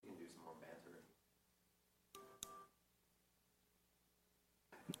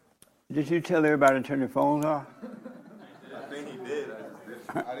Did you tell everybody to turn their phones off? I think he did.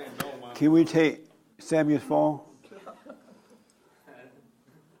 I didn't know mine. Can we take Samuel's phone?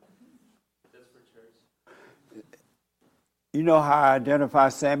 That's for church. You know how I identify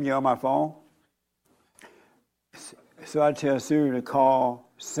Samuel on my phone? So I tell Siri to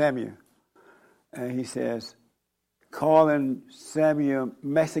call Samuel. And he says, calling Samuel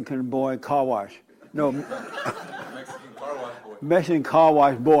Mexican boy car wash. No, Mexican car wash boy. Mexican car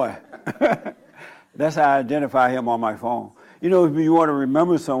wash boy. That's how I identify him on my phone. You know, if you want to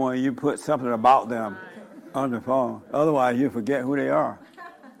remember someone, you put something about them on the phone. Otherwise, you forget who they are.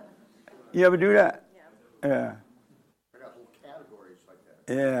 You ever do that? Yeah. I got little categories like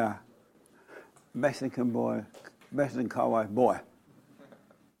that. Yeah. Mexican boy, Mexican car wash boy.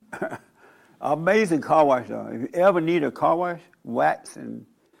 Amazing car wash, though. If you ever need a car wash, wax and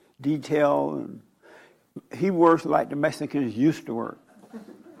detail, and he works like the Mexicans used to work.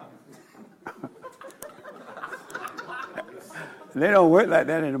 They don't work like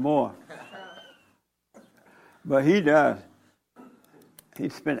that anymore. But he does. He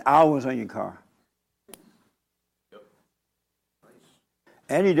spend hours on your car. Yep.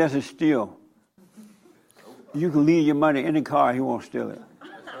 And he doesn't steal. You can leave your money in the car, he won't steal it.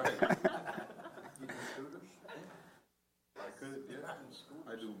 That's right. You do scooters? I could,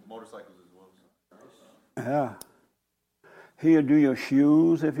 yeah. I do motorcycles as well. Yeah. He'll do your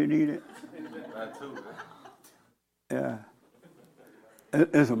shoes if you need it. That too. Yeah.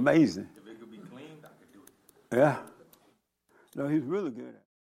 It's amazing. If it could be cleaned, I could do it. Yeah. No, he's really good at it.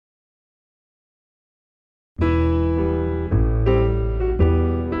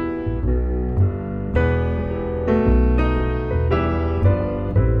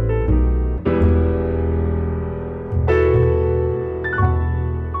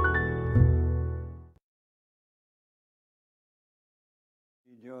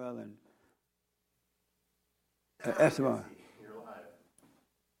 Joel and Esteban.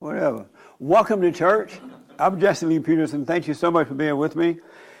 Whatever. Welcome to church. I'm Jesse Lee Peterson. Thank you so much for being with me.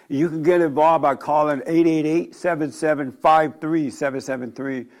 You can get involved by calling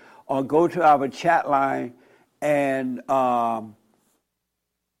 888-7753-773 or go to our chat line and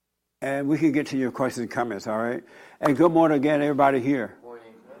we can get to your questions and comments, all right? And good morning again, everybody here.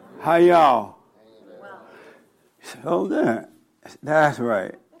 Morning. How y'all? So good. That's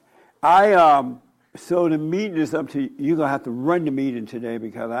right. So the meeting is up to you. You're going to have to run the meeting today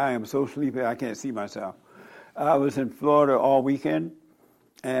because I am so sleepy I can't see myself. I was in Florida all weekend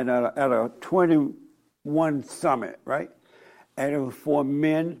and at a 21 summit, right? And it was for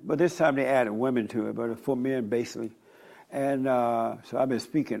men, but this time they added women to it, but it was for men basically. And so I've been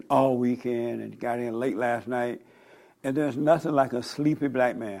speaking all weekend and got in late last night. And there's nothing like a sleepy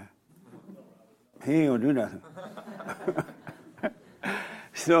black man. He ain't going to do nothing.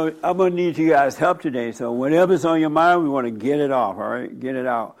 So I'm going to need you guys' help today. So whatever's on your mind, we want to get it off, all right? Get it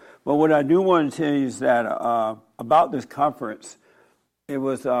out. But what I do want to tell you is that about this conference, it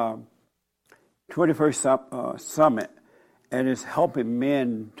was 21st Summit, and it's helping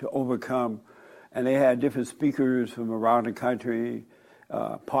men to overcome. And they had different speakers from around the country,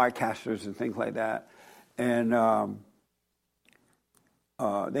 podcasters and things like that. And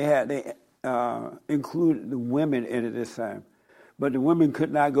they included the women in it this time. But the women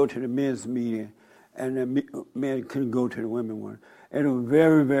could not go to the men's meeting, and the men couldn't go to the women one. And it was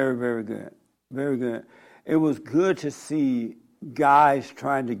very, very, very good. Very good. It was good to see guys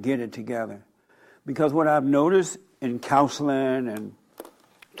trying to get it together. Because what I've noticed in counseling and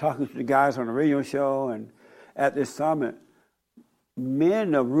talking to the guys on the radio show and at this summit,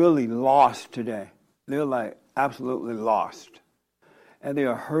 men are really lost today. They're like absolutely lost. And they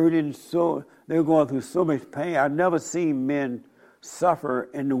are hurting they're going through so much pain. I've never seen men suffer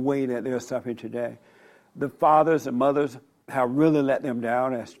in the way that they're suffering today. The fathers and mothers have really let them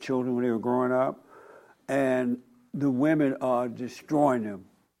down as children when they were growing up, and the women are destroying them.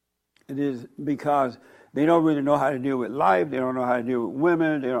 It is because they don't really know how to deal with life, they don't know how to deal with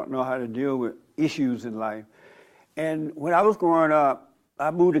women, they don't know how to deal with issues in life. And when I was growing up,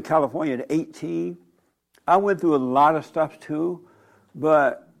 I moved to California at 18. I went through a lot of stuff too,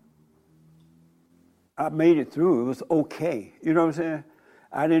 but I made it through. It was okay. You know what I'm saying?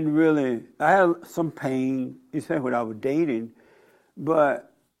 I had some pain, especially when I was dating,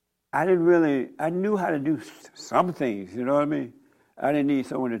 but I knew how to do some things, you know what I mean? I didn't need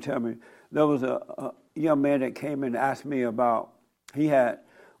someone to tell me. There was a young man that came and asked me about, he had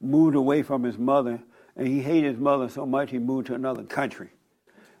moved away from his mother, and he hated his mother so much he moved to another country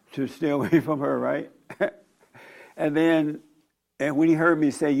to stay away from her, right? And when he heard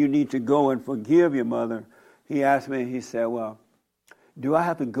me say, you need to go and forgive your mother, he asked me, he said, well, do I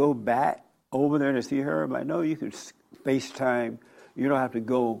have to go back over there to see her? I'm like, no, you can FaceTime. You don't have to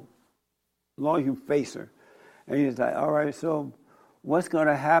go, as long as you face her. And he's like, all right, so what's going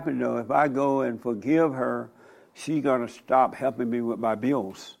to happen, though, if I go and forgive her, she's going to stop helping me with my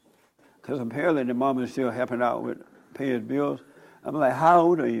bills? Because apparently the mom is still helping out with paying bills. I'm like, how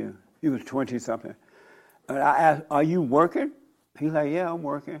old are you? He was 20-something. And I asked, are you working? He's like, yeah, I'm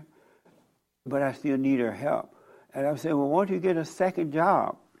working. But I still need her help. And I said, well, why don't you get a second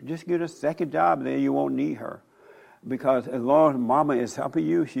job? Just get a second job, then you won't need her. Because as long as mama is helping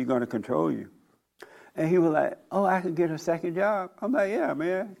you, she's going to control you. And he was like, oh, I can get a second job? I'm like, yeah,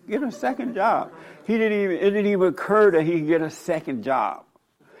 man, get a second job. It didn't even occur that he could get a second job.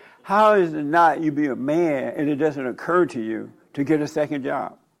 How is it not you be a man and it doesn't occur to you to get a second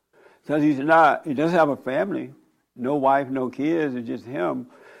job? Because he doesn't have a family, no wife, no kids, it's just him.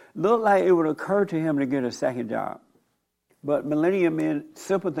 Looked like it would occur to him to get a second job. But millennium men,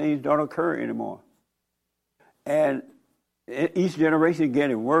 simple things don't occur anymore. And each generation is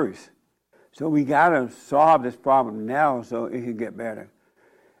getting worse. So we got to solve this problem now so it can get better.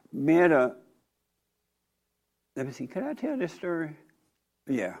 Men are, let me see, can I tell this story?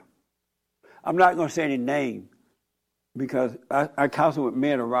 Yeah. I'm not going to say any name because I counsel with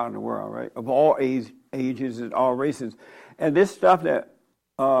men around the world, right, of all ages and all races. And this stuff that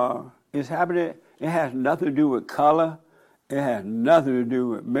is happening, it has nothing to do with color. It has nothing to do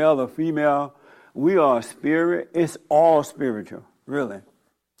with male or female. We are a spirit. It's all spiritual, really.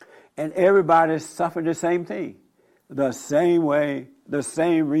 And everybody's suffering the same thing, the same way, the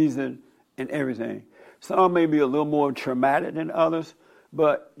same reason, and everything. Some may be a little more traumatic than others,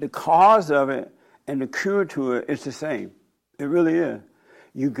 but the cause of it and the cure to it is the same. It really is.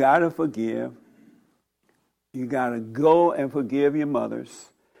 You got to forgive. You got to go and forgive your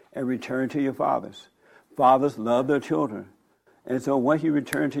mothers and return to your fathers. Fathers love their children. And so once you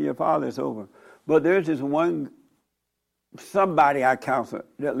return to your father, it's over. But there's this somebody I counsel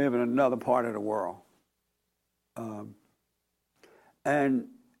that live in another part of the world. And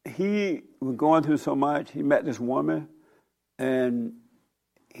he was going through so much. He met this woman, and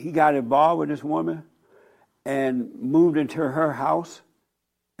he got involved with this woman and moved into her house,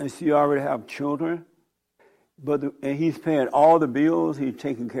 and she already have children. And he's paying all the bills. He's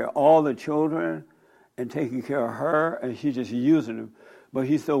taking care of all the children and taking care of her, and she's just using him. But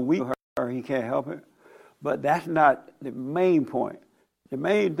he's so weak with her, he can't help it. But that's not the main point. The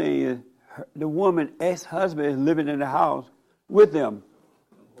main thing is the woman's ex-husband is living in the house with them.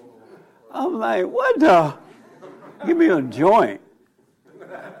 I'm like, what the? Give me a joint.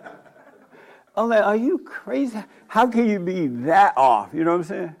 I'm like, are you crazy? How can you be that off? You know what I'm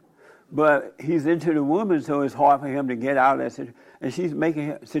saying? But he's into the woman, so it's hard for him to get out of that situation. And she's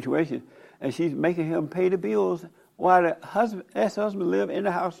making situation, and she's making him pay the bills while the ex-husband live in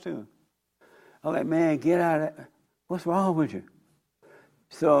the house too. I'm like, man, get out of it. What's wrong with you?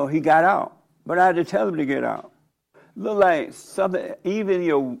 So he got out, but I had to tell him to get out. Look like something, even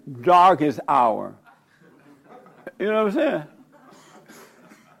your darkest hour. You know what I'm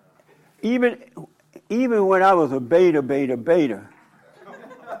saying? Even when I was a beta,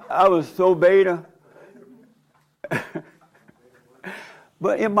 I was so beta.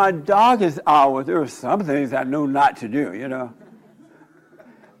 But in my darkest hour, there were some things I knew not to do, you know.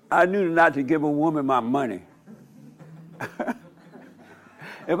 I knew not to give a woman my money.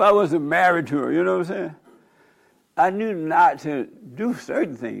 If I wasn't married to her, you know what I'm saying? I knew not to do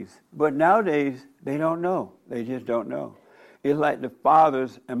certain things. But nowadays, they don't know. They just don't know. It's like the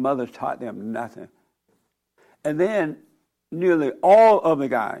fathers and mothers taught them nothing. And then nearly all of the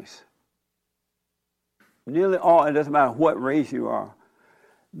guys, nearly all, it doesn't matter what race you are,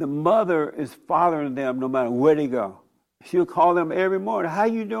 the mother is fathering them no matter where they go. She'll call them every morning. How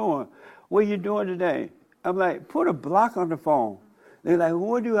you doing? What are you doing today? I'm like, put a block on the phone. They're like,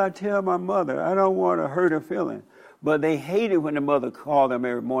 what do I tell my mother? I don't want to hurt her feelings. But they hate it when the mother calls them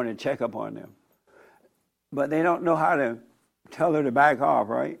every morning and check up on them. But they don't know how to tell her to back off,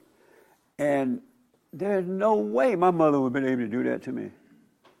 right? And there's no way my mother would have been able to do that to me.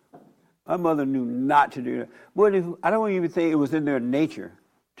 My mother knew not to do that. But I don't even think it was in their nature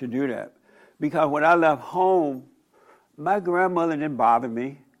to do that. Because when I left home, my grandmother didn't bother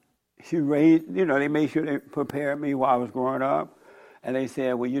me. She raised, they made sure they prepared me while I was growing up. And they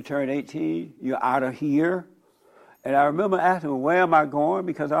said, when you turn 18, you're out of here. And I remember asking her, where am I going?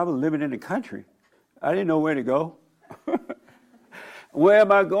 Because I was living in the country. I didn't know where to go. Where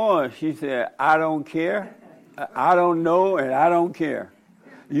am I going? She said, I don't care. I don't know, and I don't care.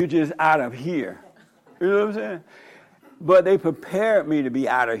 You're just out of here. You know what I'm saying? But they prepared me to be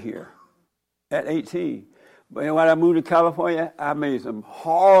out of here at 18. But when I moved to California, I made some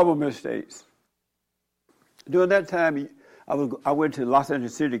horrible mistakes. During that time, I went to Los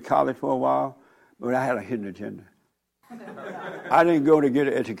Angeles City College for a while, but I had a hidden agenda. I didn't go to get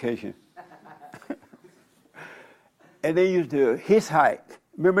an education. And they used to hitchhike.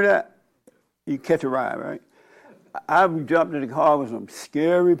 Remember that? You catch a ride, right? I jumped in the car with some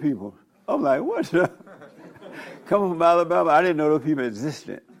scary people. I'm like, what's up? Coming from Alabama, I didn't know those people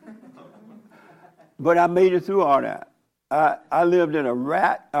existed. But I made it through all that. I lived in a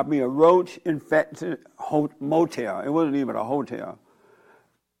roach-infested motel. It wasn't even a hotel.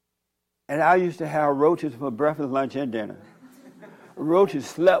 And I used to have roaches for breakfast, lunch, and dinner. Roaches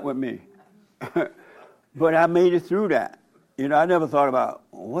slept with me. But I made it through that. I never thought about,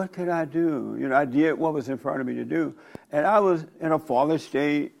 what could I do? I did what was in front of me to do. And I was in a fallen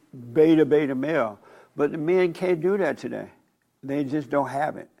state, beta male. But the men can't do that today. They just don't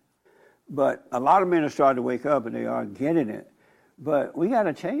have it. But a lot of men are starting to wake up and they are getting it. But we got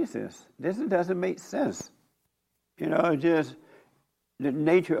to change this. This doesn't make sense. Just the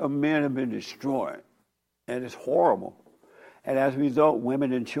nature of men have been destroyed. And it's horrible. And as a result,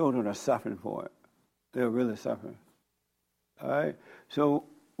 women and children are suffering for it. They're really suffering. All right? So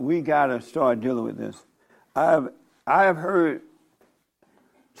we got to start dealing with this. I have heard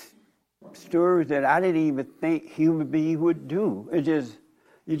stories that I didn't even think human beings would do.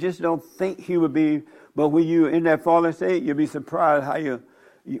 You just don't think human beings, but when you're in that fallen state, you'll be surprised how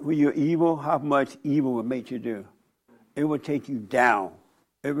when you're evil, how much evil will make you do. It will take you down.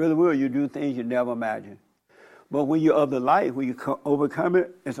 It really will. You do things you never imagined. But when you're of the light, when you overcome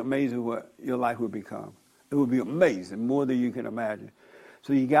it, it's amazing what your life will become. It will be amazing, more than you can imagine.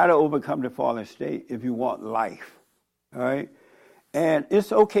 So you got to overcome the fallen state if you want life. All right? And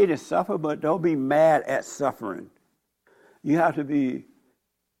it's okay to suffer, but don't be mad at suffering. You have to be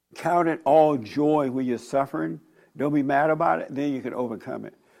counting all joy when you're suffering. Don't be mad about it, then you can overcome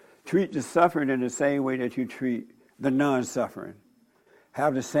it. Treat the suffering in the same way that you treat the non-suffering.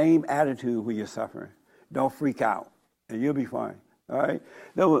 Have the same attitude when you're suffering. Don't freak out, and you'll be fine. All right?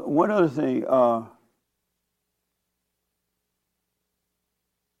 Now, one other thing.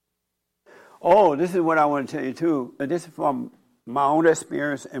 This is what I want to tell you, too. And this is from my own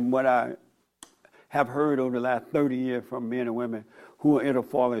experience and what I have heard over the last 30 years from men and women who are in a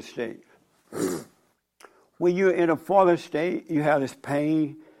fallen state. When you're in a fallen state, you have this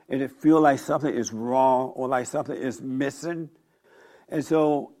pain, and it feels like something is wrong or like something is missing. And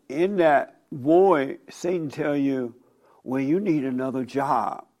so in that void, Satan tells you, well, you need another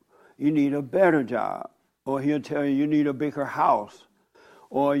job. You need a better job. Or he'll tell you, you need a bigger house.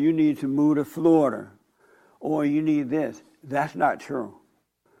 Or you need to move to Florida. Or you need this. That's not true.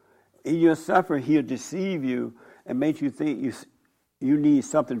 In your suffering, he'll deceive you and make you think you need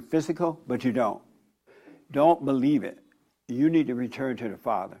something physical, but you don't. Don't believe it. You need to return to the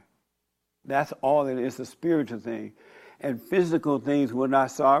Father. That's all it is, a spiritual thing. And physical things will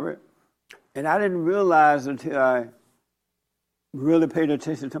not solve it. And I didn't realize until I really paid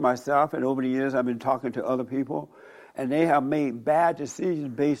attention to myself, and over the years I've been talking to other people, and they have made bad decisions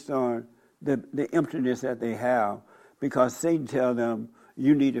based on the emptiness that they have, because Satan tells them,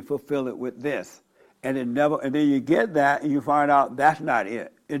 you need to fulfill it with this. And then you get that and you find out that's not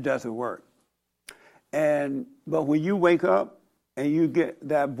it. It doesn't work. But when you wake up and you get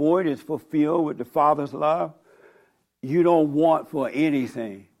that void is fulfilled with the Father's love, you don't want for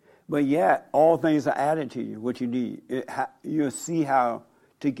anything. But yet, all things are added to you, what you need. You'll see how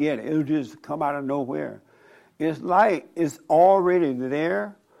to get it. It'll just come out of nowhere. It's like it's already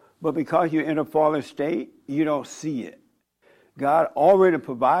there, but because you're in a fallen state, you don't see it. God already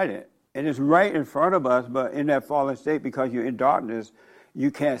provided, and it's right in front of us, but in that fallen state, because you're in darkness,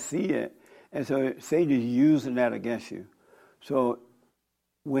 you can't see it. And so Satan is using that against you. So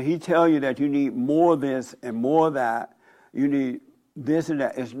when he tells you that you need more of this and more of that, you need this and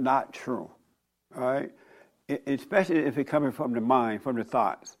that, it's not true. All right? Especially if it's coming from the mind, from the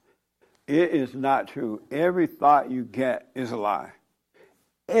thoughts. It is not true. Every thought you get is a lie.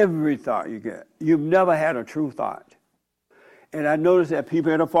 Every thought you get. You've never had a true thought. And I noticed that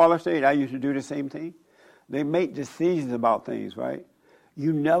people in a fallen state, I used to do the same thing. They make decisions about things, right?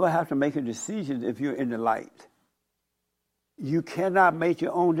 You never have to make a decision if you're in the light. You cannot make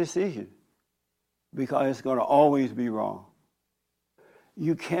your own decision because it's going to always be wrong.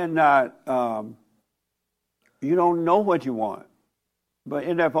 You cannot, you don't know what you want. But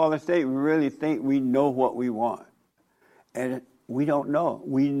in that fallen state, we really think we know what we want. And we don't know.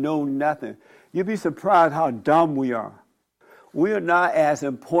 We know nothing. You'd be surprised how dumb we are. We are not as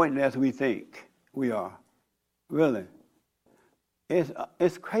important as we think we are. Really.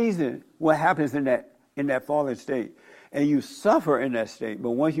 It's crazy what happens in that in that fallen state. And you suffer in that state.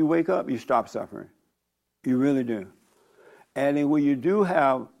 But once you wake up, you stop suffering. You really do. And then when you do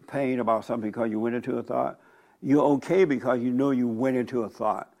have pain about something because you went into a thought, you're okay because you know you went into a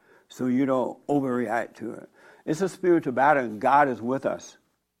thought. So you don't overreact to it. It's a spiritual battle, and God is with us.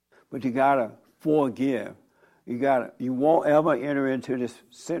 But you got to forgive. You won't ever enter into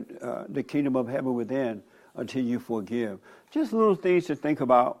the kingdom of heaven within until you forgive. Just little things to think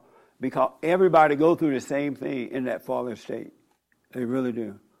about, because everybody go through the same thing in that fallen state. They really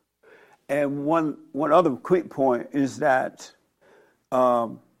do. And one other quick point is that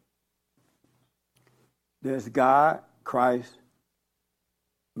there's God, Christ,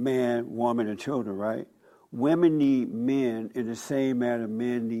 man, woman, and children, right? Women need men in the same manner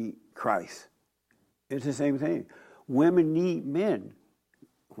men need Christ. It's the same thing. Women need men.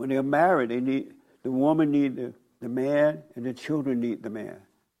 When they're married, the woman need the man, and the children need the man.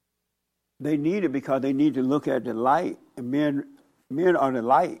 They need it because they need to look at the light. And men are the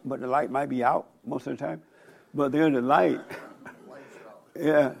light, but the light might be out most of the time. But they're the light.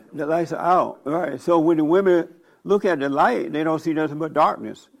 Yeah, the lights are out. All right. So when the women look at the light, they don't see nothing but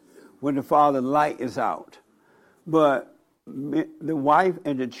darkness when the Father's light is out. But the wife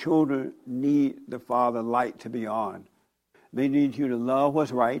and the children need the Father's light to be on. They need you to love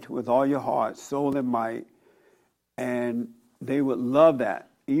what's right with all your heart, soul, and might. And they would love that.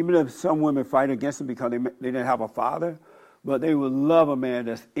 Even if some women fight against it because they didn't have a father, but they would love a man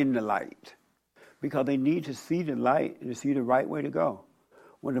that's in the light. Because they need to see the light and to see the right way to go.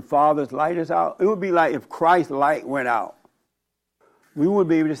 When the Father's light is out, it would be like if Christ's light went out.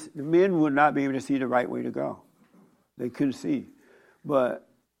 The men would not be able to see the right way to go. They couldn't see. But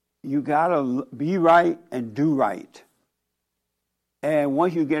you got to be right and do right. And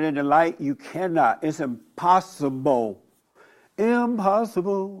once you get in the light, you cannot. It's impossible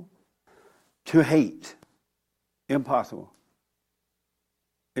to hate. Impossible.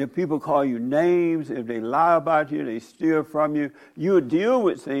 If people call you names, if they lie about you, they steal from you, you'll deal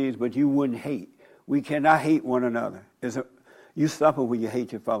with things, but you wouldn't hate. We cannot hate one another. You suffer when you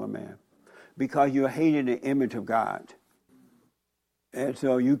hate your fellow man because you're hating the image of God. And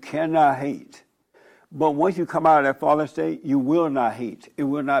so you cannot hate. But once you come out of that fallen state, you will not hate. It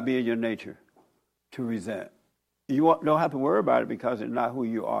will not be in your nature to resent. You don't have to worry about it because it's not who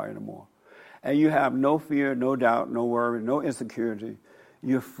you are anymore. And you have no fear, no doubt, no worry, no insecurity.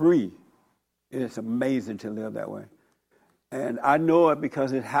 You're free. It's amazing to live that way. And I know it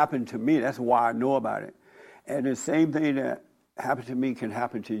because it happened to me. That's why I know about it. And the same thing that happened to me can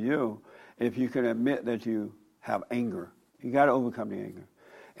happen to you if you can admit that you have anger. You got to overcome the anger.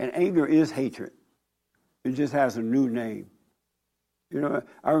 And anger is hatred. It just has a new name. You know,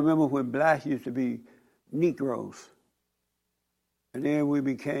 I remember when blacks used to be Negroes. And then we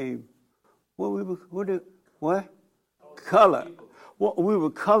became, what? Color. Well, we were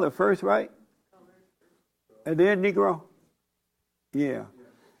color first, right? And then Negro? Yeah.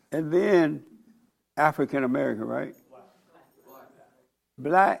 And then African American, right?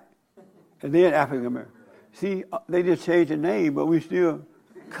 Black. And then African American. See, they just changed the name, but we still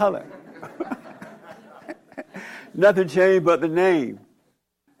color. Nothing changed but the name.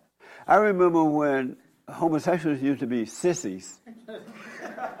 I remember when homosexuals used to be sissies.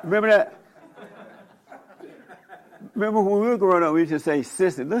 Remember that? Remember when we were growing up, we used to say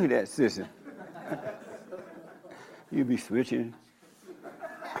sissy. Look at that sissy. You'd be switching.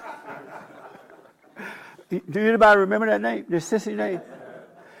 Do anybody remember that name? The sissy name?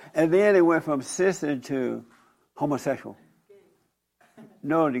 And then it went from sissy to homosexual.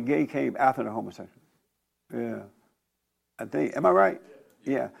 No, the gay came after the homosexual. Yeah. I think, am I right?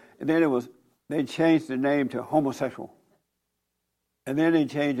 Yeah. And then they changed the name to homosexual. And then they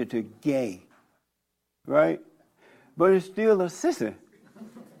changed it to gay. Right? But it's still a sissy.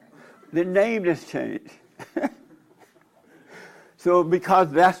 The name just changed. So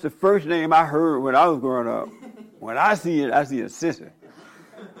because that's the first name I heard when I was growing up, when I see it, I see a sissy.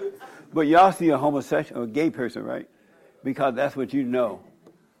 But y'all see a homosexual, a gay person, right? Because that's what you know.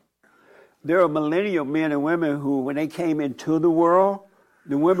 There are millennial men and women who, when they came into the world,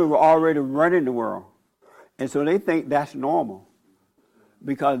 the women were already running the world. And so they think that's normal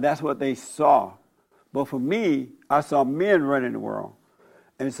because that's what they saw. But for me, I saw men running the world.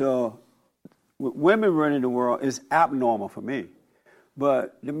 And so women running the world is abnormal for me.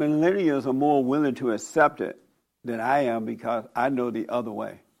 But the millennials are more willing to accept it than I am because I know the other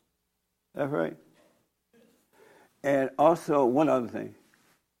way. That's right. And also, one other thing.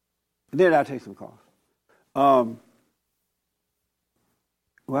 Then I'll take some calls. Well,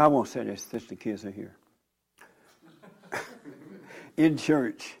 I won't say this since the kids are here. In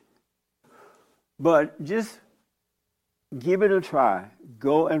church, But just give it a try.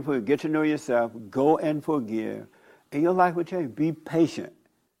 Go and forgive. Get to know yourself. Go and forgive. And your life will change. Be patient.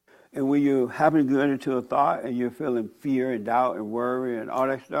 And when you happen to get into a thought and you're feeling fear and doubt and worry and all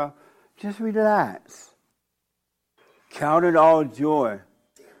that stuff, just relax. Count it all joy.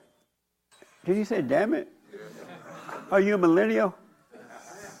 Did you say damn it? Are you a millennial?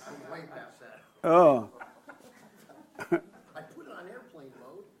 I'm way past that. Oh. I put it on airplane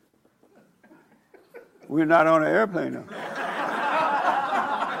mode. We're not on an airplane now.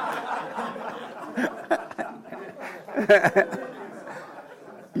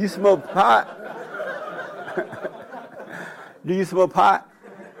 You smoke pot? Do you smoke pot?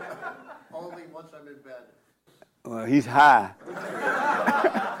 Only once I'm in bed. Well, he's high.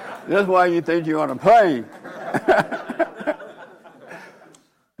 That's why you think you're on a plane.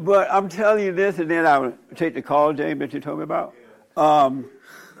 But I'm telling you this, and then I'll take the call, James, that you told me about. I'm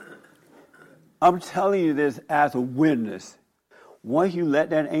telling you this as a witness. Once you let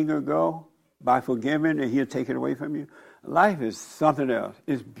that anger go by forgiving and he'll take it away from you, life is something else.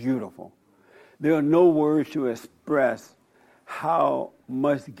 It's beautiful. There are no words to express how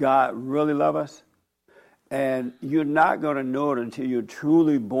much God really loves us. And you're not going to know it until you're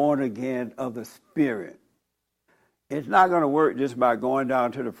truly born again of the Spirit. It's not going to work just by going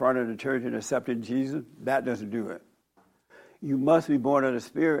down to the front of the church and accepting Jesus. That doesn't do it. You must be born of the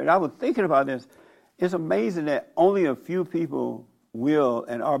Spirit. And I was thinking about this. It's amazing that only a few people will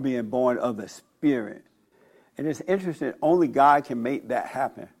and are being born of the Spirit. And it's interesting, only God can make that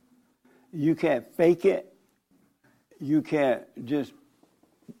happen. You can't fake it. You can't just,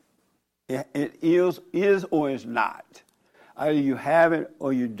 it is or is not. Either you have it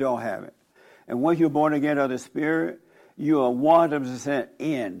or you don't have it. And once you're born again of the Spirit, you are 100%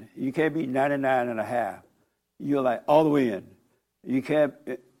 in. You can't be 99.5. You're like all the way in. You can't,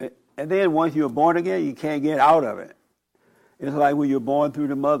 and then once you're born again, you can't get out of it. It's like when you're born through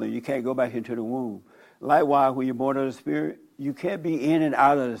the mother, you can't go back into the womb. Likewise, when you're born of the Spirit, you can't be in and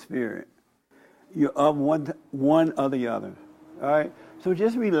out of the Spirit. You're of one or the other. All right? So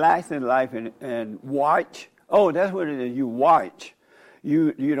just relax in life and watch. Oh, that's what it is. You watch.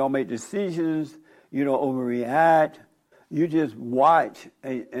 You don't make decisions. You don't overreact. You just watch,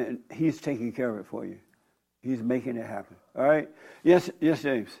 and he's taking care of it for you. He's making it happen. All right? Yes,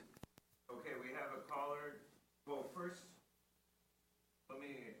 James. Okay, we have a caller. Well, first, let me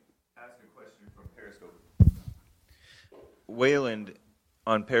ask a question from Periscope. Wayland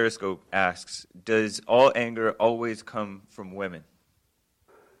on Periscope asks, does all anger always come from women?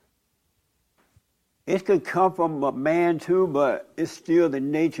 It could come from a man too, but it's still the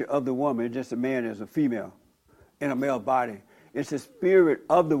nature of the woman. It's just a man is a female in a male body. It's the spirit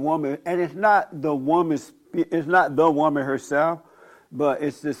of the woman, and it's not the woman. It's not the woman herself, but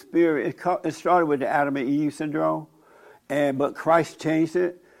it's the spirit. It started with the Adam and Eve syndrome, but Christ changed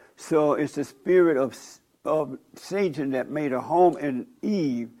it. So it's the spirit of Satan that made a home in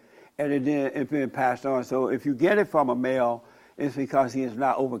Eve, and it's been passed on. So if you get it from a male, it's because he has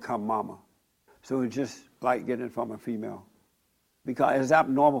not overcome mama. So it's just like getting it from a female. Because it's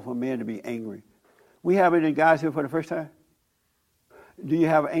abnormal for men to be angry. We have any guys here for the first time? Do you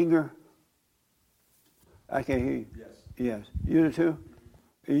have anger? I can't hear you. Yes. Yes. You do too?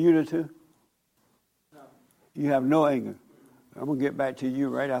 You do too? No. You have no anger. I'm going to get back to you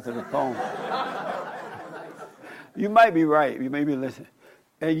right after the phone. You might be right. You may be listening.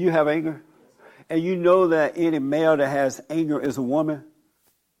 And you have anger? And you know that any male that has anger is a woman?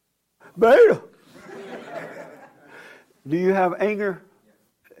 Beta! Do you have anger?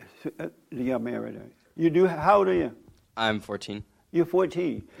 The young man right there. You do? How old are you? I'm 14. You're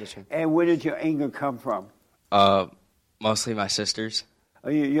 14? Yes, sir. And where did your anger come from? Mostly my sisters.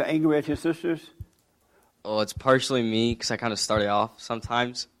 Are you're angry at your sisters? Well, it's partially me because I kind of started off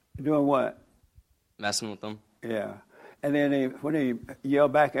sometimes. Doing what? Messing with them. Yeah. And then when they yell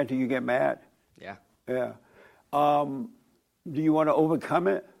back after you get mad? Yeah. Yeah. Do you want to overcome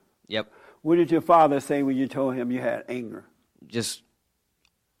it? Yep. What did your father say when you told him you had anger? Just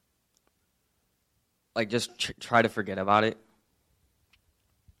try to forget about it.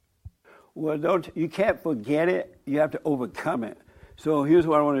 Well, you can't forget it. You have to overcome it. So here's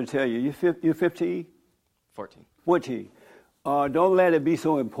what I want to tell you. You're 15? 14. 14. Don't let it be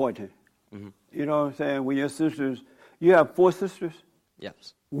so important. Mm-hmm. You know what I'm saying? When your sisters, you have 4 sisters?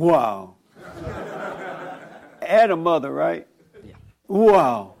 Yes. Wow. And a mother, right? Yeah.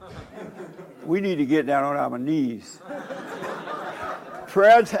 Wow. We need to get down on our knees.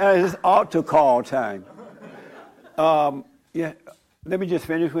 Prayer time is altar call time. Yeah. Let me just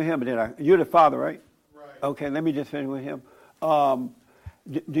finish with him. You're the father, right? Right. Okay, let me just finish with him.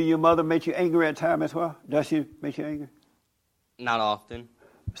 Do your mother make you angry at times as well? Does she make you angry? Not often.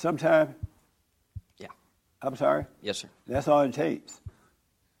 Sometimes? Yeah. I'm sorry? Yes, sir. That's all it takes.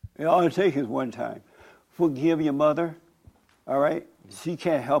 All it takes is one time. Forgive your mother, all right? She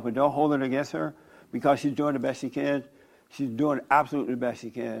can't help it. Don't hold it against her because she's doing the best she can. She's doing absolutely the best she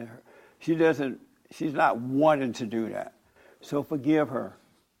can. She's not wanting to do that. So forgive her,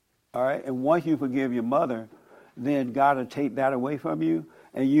 all right? And once you forgive your mother, then God will take that away from you,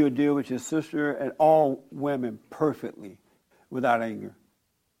 and you'll deal with your sister and all women perfectly without anger,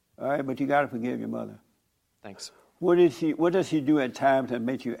 all right? But you got to forgive your mother. Thanks. What does she do at times that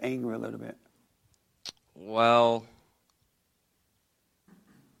makes you angry a little bit? Well,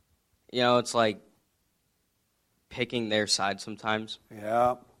 it's like picking their side sometimes.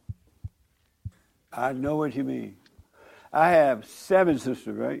 Yeah. I know what you mean. I have 7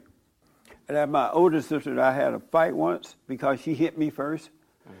 sisters, right? And at my oldest sister, I had a fight once because she hit me first,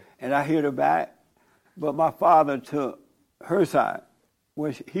 and I hit her back. But my father took her side.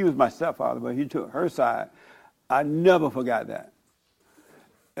 Well, he was my stepfather, but he took her side. I never forgot that.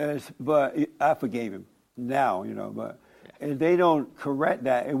 But I forgave him now, but if they don't correct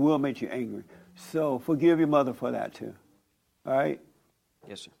that, it will make you angry. So forgive your mother for that too. All right?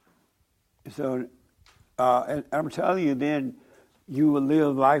 Yes, sir. So, and I'm telling you, then you will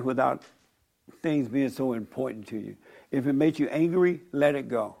live life without things being so important to you. If it makes you angry, let it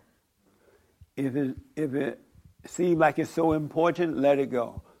go. If it seems like it's so important, let it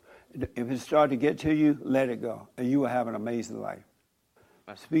go. If it starts to get to you, let it go, and you will have an amazing life.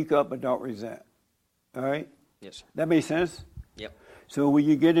 Speak up, but don't resent. All right? Yes, sir. That makes sense? Yep. So when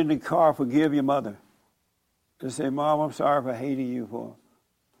you get in the car, forgive your mother. Just say, Mom, I'm sorry for hating you for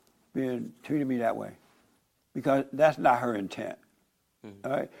treating me that way. Because that's not her intent. Mm-hmm.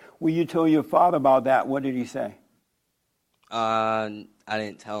 All right? When you told your father about that, what did he say? I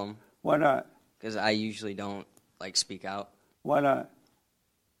didn't tell him. Why not? Because I usually don't, speak out. Why not?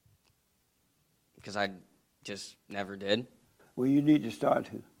 Because I just never did. Well, you need to start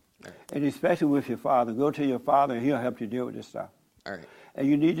to. Right. And especially with your father. Go to your father, and he'll help you deal with this stuff. All right. And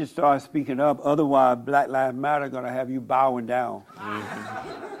you need to start speaking up. Otherwise, Black Lives Matter going to have you bowing down.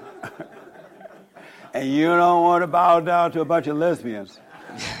 Mm-hmm. And you don't want to bow down to a bunch of lesbians.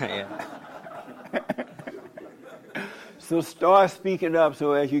 Yeah. So start speaking up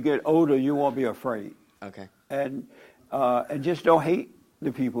so as you get older, you won't be afraid. Okay. And just don't hate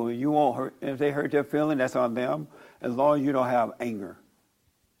the people. You won't hurt. If they hurt their feeling, that's on them, as long as you don't have anger.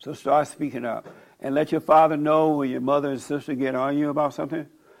 So start speaking up. And let your father know when your mother and sister get on you about something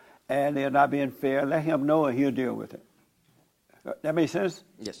and they're not being fair. Let him know and he'll deal with it. That makes sense?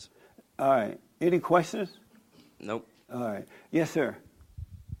 Yes. All right. Any questions? Nope. All right. Yes, sir.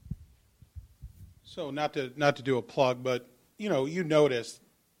 So not to do a plug, but you notice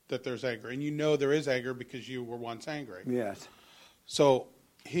that there's anger, and there is anger because you were once angry. Yes. So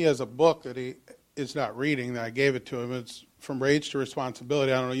he has a book that he is not reading that I gave it to him. It's From Rage to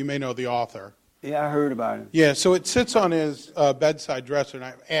Responsibility. I don't know. You may know the author. Yeah, I heard about it. Yeah. So it sits on his bedside dresser, and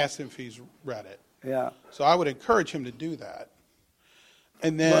I've asked him if he's read it. Yeah. So I would encourage him to do that.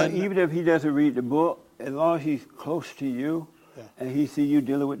 And then, but even if he doesn't read the book, as long as he's close to you, yeah, and he see you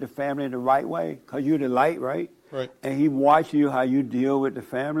dealing with the family the right way, because you're the light, right? Right. And he watches you how you deal with the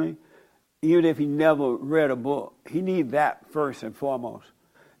family, even if he never read a book, he needs that first and foremost.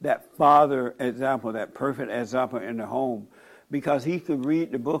 That father example, that perfect example in the home. Because he could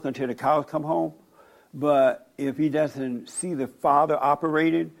read the book until the cows come home, but if he doesn't see the father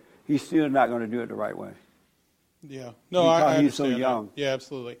operating, he's still not going to do it the right way. Yeah, no, because I he's so understand young. That. Yeah,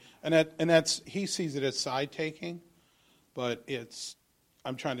 absolutely, and that's he sees it as side taking, but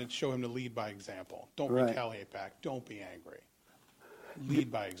I'm trying to show him to lead by example. Don't retaliate back. Don't be angry.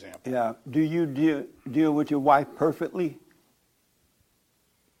 Lead by example. Yeah. Do you deal with your wife perfectly?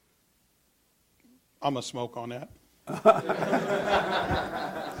 I'm a smoke on that.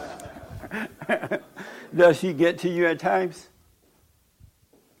 Does she get to you at times?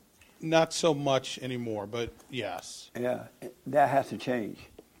 Not so much anymore, but yes. Yeah, that has to change.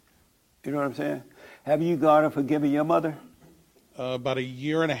 You know what I'm saying? Have you gone and forgiven your mother? About a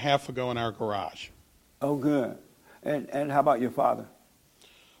year and a half ago in our garage. Oh, good. And how about your father?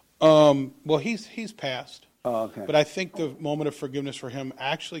 Well, he's passed. Oh, okay. But I think the moment of forgiveness for him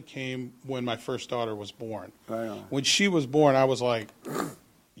actually came when my first daughter was born. Right on. When she was born, I was like,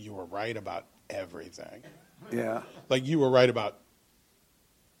 you were right about everything. Yeah. Like, you were right about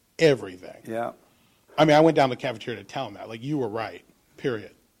everything. Yeah. I mean, I went down to the cafeteria to tell him that. Like, you were right,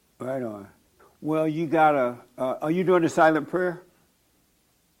 period. Right on. Well, you got to, are you doing the silent prayer?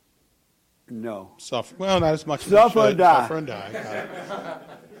 No. Suffer. Well, not as much as Suffer you and should. die. Suffer and die. Got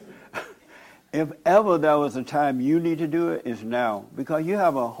it. If ever there was a time you need to do it, it's now. Because you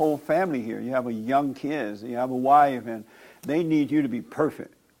have a whole family here. You have a young kids. You have a wife, and they need you to be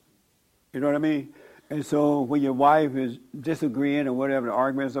perfect. You know what I mean? And so when your wife is disagreeing or whatever the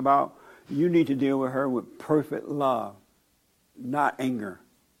argument is about, you need to deal with her with perfect love, not anger.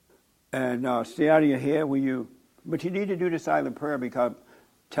 And stay out of your head when you... But you need to do the silent prayer because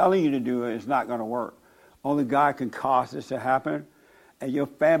telling you to do it is not going to work. Only God can cause this to happen. And your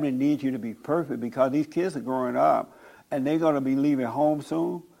family needs you to be perfect because these kids are growing up and they're going to be leaving home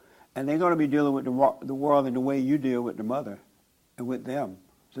soon. And they're going to be dealing with the world in the way you deal with the mother and with them.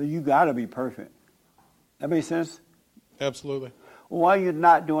 So you got to be perfect. That makes sense? Absolutely. Well, why are you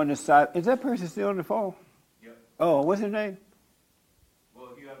not doing the silent... Is that person still on the phone? Yep. Oh, what's his name? Well,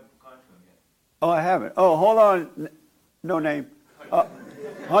 if you haven't gone to him yet. Oh, I haven't. Oh, hold on. No name.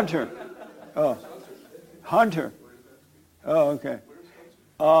 Hunter. Oh, Hunter. Oh, okay.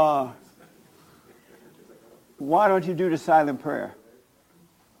 Why don't you do the silent prayer?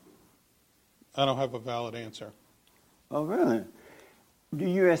 I don't have a valid answer. Oh, really? Do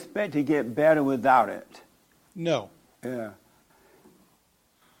you expect to get better without it? No. Yeah.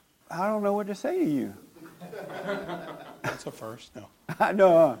 I don't know what to say to you. That's a first. No. I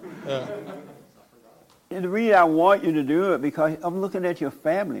know. And the reason I want you to do it because I'm looking at your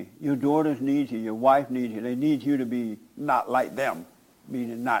family. Your daughters need you. Your wife needs you. They need you to be not like them,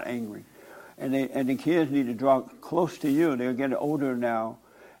 meaning not angry. And the kids need to draw close to you. They're getting older now,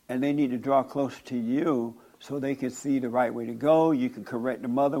 and they need to draw close to you so they can see the right way to go. You can correct the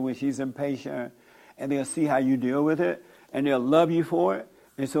mother when she's impatient, and they'll see how you deal with it, and they'll love you for it.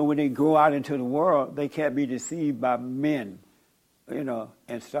 And so when they go out into the world, they can't be deceived by men, you know,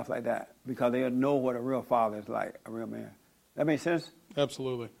 and stuff like that, because they'll know what a real father is like, a real man. That makes sense?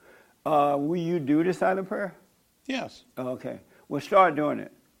 Absolutely. Will you do the silent prayer? Yes. Okay. Well, start doing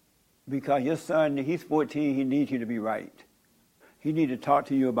it, because your son, he's 14, he needs you to be right. He needs to talk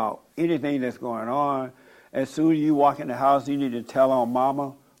to you about anything that's going on. As soon as you walk in the house, you need to tell on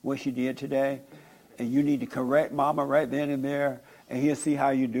Mama what she did today, and you need to correct Mama right then and there, and he'll see how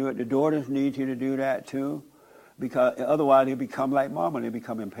you do it. The daughters need you to do that too, because otherwise they'll become like Mama, they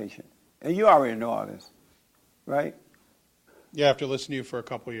become impatient. And you already know all this, right? Yeah, after listening to you for a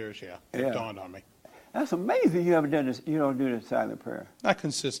couple of years, yeah. It dawned on me. That's amazing you haven't done this. You don't do the silent prayer. Not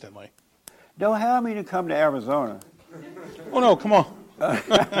consistently. Don't have me to come to Arizona. Oh, no, come on.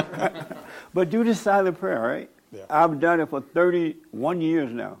 But do the silent prayer, right? Yeah. I've done it for 31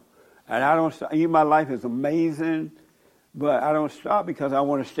 years now. And I don't stop. My life is amazing, but I don't stop because I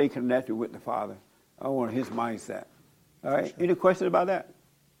want to stay connected with the Father. I want his mindset. All right? Sure. Any questions about that?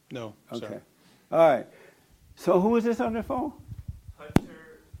 No, okay. sir. All right. So who is this on the phone?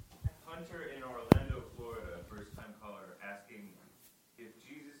 Hunter in Orlando, Florida, first-time caller, asking if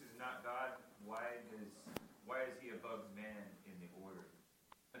Jesus is not God, why is he above man in the order?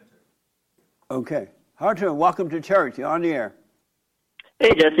 Hunter. Okay. Hunter, welcome to church. You're on the air.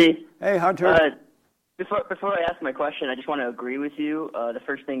 Hey, Jesse. Hey, Hunter. Before I ask my question, I just want to agree with you. The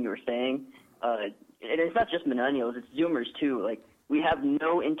first thing you were saying, and it's not just millennials; it's Zoomers too. Like we have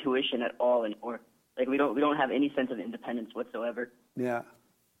no intuition at all, like we don't have any sense of independence whatsoever. Yeah,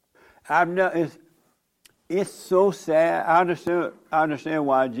 it's so sad. I understand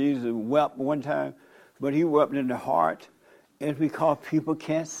why Jesus wept one time, but he wept in the heart. It's because people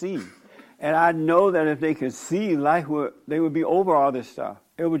can't see. And I know that if they could see, they would be over all this stuff.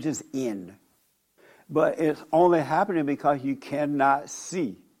 It would just end. But it's only happening because you cannot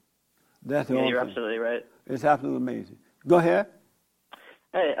see. That's the only you're thing. Absolutely right. It's absolutely amazing. Go ahead.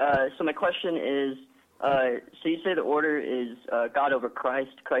 Hey, so my question is, so you say the order is God over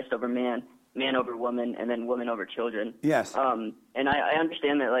Christ, Christ over man, man over woman, and then woman over children. Yes. And I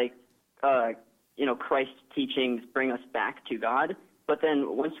understand that, Christ's teachings bring us back to God. But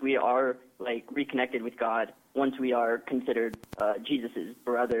then once we are, reconnected with God, once we are considered Jesus'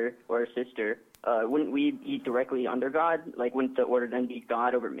 brother or sister, wouldn't we be directly under God? Wouldn't the order then be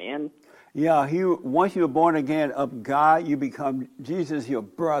God over man? Yeah, once you're born again of God, you become Jesus, your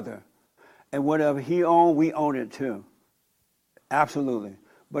brother. And whatever he owned, we own it too. Absolutely.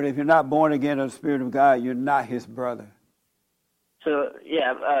 But if you're not born again of the Spirit of God, you're not his brother. So,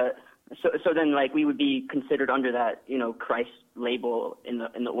 yeah, so then, we would be considered under that, Christ label in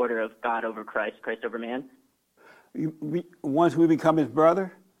the order of God over Christ, Christ over man? Once we become his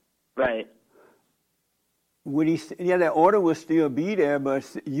brother? Right. That order will still be there, but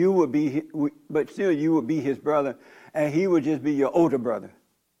still you would be his brother, and he would just be your older brother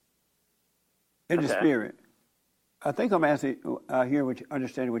in the Spirit. I think I'm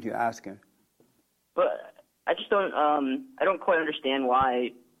understanding what you're asking. But I just don't. I don't quite understand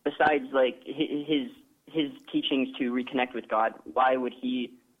why. Besides, like his teachings to reconnect with God, why would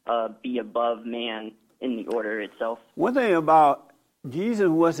he be above man in the order itself? One thing about Jesus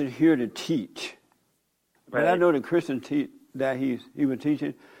wasn't here to teach. But I Right. know the Christian that he was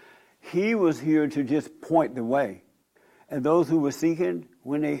teaching, he was here to just point the way. And those who were seeking,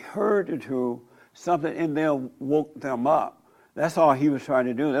 when they heard the truth, something in them woke them up. That's all he was trying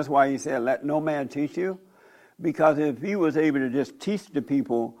to do. That's why he said, let no man teach you. Because if he was able to just teach the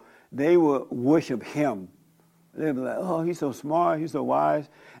people, they would worship him. They'd be like, oh, he's so smart, he's so wise,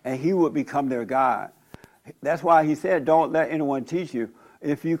 and he would become their God. That's why he said, don't let anyone teach you.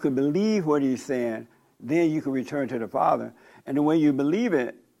 If you can believe what he's saying, then you can return to the Father. And the way you believe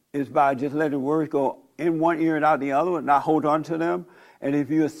it is by just letting the words go in one ear and out the other, and not hold on to them. And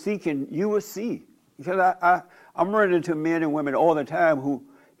if you're seeking, you will see. Because I'm running into men and women all the time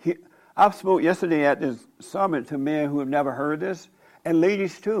I've spoke yesterday at this summit to men who have never heard this, and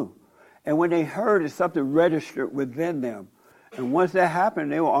ladies too. And when they heard it, something registered within them. And once that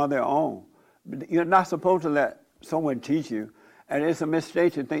happened, they were on their own. But you're not supposed to let someone teach you. And it's a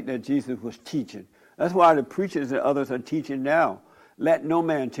mistake to think that Jesus was teaching. That's why the preachers and others are teaching now. Let no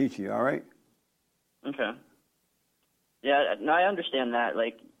man teach you, all right? Okay. Yeah, no, I understand that.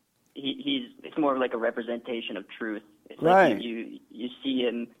 Like, it's more of like a representation of truth. It's Right. like you see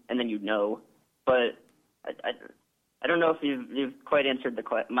him and then you know. But I don't know if you've quite answered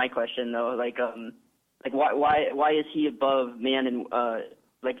my question though. Like why is he above man and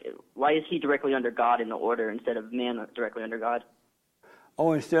why is he directly under God in the order instead of man directly under God?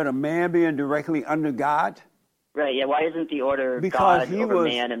 Oh, instead of man being directly under God? Right. Yeah. Why isn't the order Because God over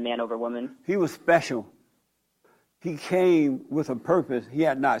man and man over woman? He was special. He came with a purpose. He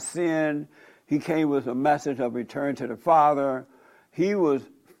had not sinned. He came with a message of return to the Father. He was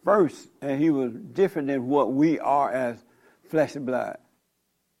first, and he was different than what we are as flesh and blood.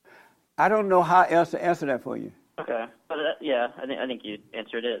 I don't know how else to answer that for you. Okay. But I think you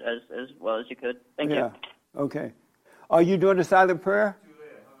answered it as well as you could. Thank you. Okay. Are you doing the silent prayer?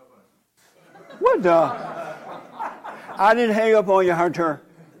 What the? I didn't hang up on you, Hunter.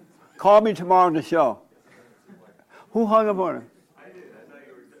 Call me tomorrow on the show. Who hung up on her? I did. I thought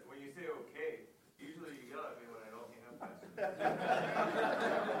you were. When you say okay, usually you yell at me when I don't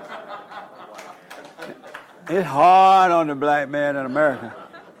hang up. It's hard on the black man in America.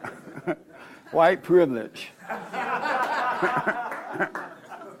 White privilege.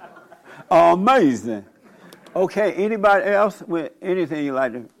 Amazing. Okay, anybody else with anything you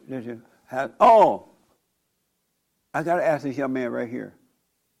like to have? Oh, I got to ask this young man right here.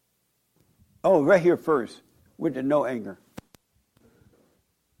 Oh, right here first, with the no anger.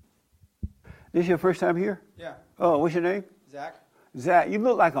 This your first time here? Yeah. Oh, what's your name? Zach? Zach, you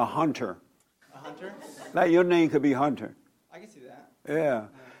look like a hunter. A hunter? Like your name could be Hunter. I can see that. Yeah.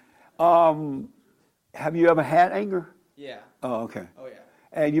 Have you ever had anger? Yeah. Oh, okay. Oh, yeah.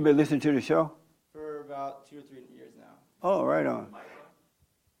 And you've been listening to the show? For about 2 or 3 years now. Oh, right on.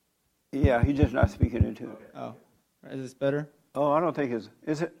 Yeah, he's just not speaking into it. Oh. Is this better? Oh, I don't think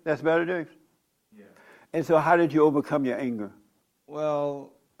is it? That's better, Dave? Yeah. And so how did you overcome your anger?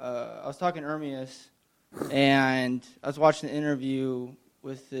 Well, I was talking to Ermias, and I was watching an interview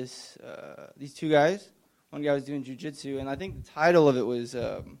with these two guys. One guy was doing jiu-jitsu, and I think the title of it was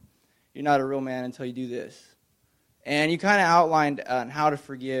You're Not a Real Man Until You Do This. And you kind of outlined on how to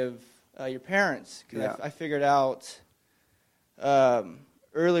forgive your parents. Because Yeah. I figured out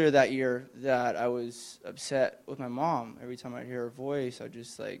earlier that year that I was upset with my mom. Every time I'd hear her voice, it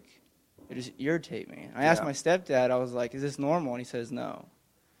just irritate me. I asked my stepdad, I was like, is this normal? And he says no.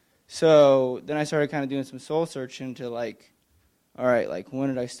 So then I started kind of doing some soul searching to all right, when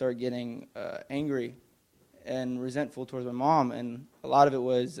did I start getting angry and resentful towards my mom? And a lot of it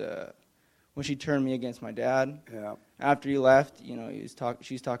was when she turned me against my dad. Yeah. After he left,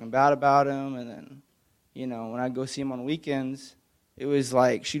 she's talking bad about him, and then, when I'd go see him on weekends, it was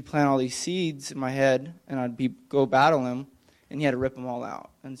like she'd plant all these seeds in my head, and I'd go battle him, and he had to rip them all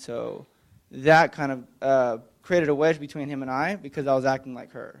out. And so that kind of created a wedge between him and I because I was acting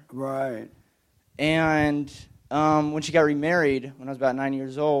like her. Right. And when she got remarried, when I was about 9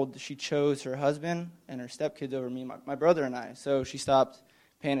 years old, she chose her husband and her stepkids over me, my brother and I. So she stopped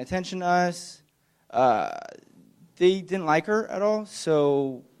paying attention to us. They didn't like her at all,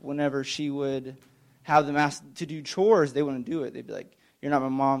 so whenever she would have them asked to do chores, they wouldn't do it. They'd be like, you're not my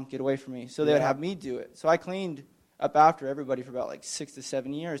mom, get away from me. So they would have me do it. So I cleaned up after everybody for about 6 to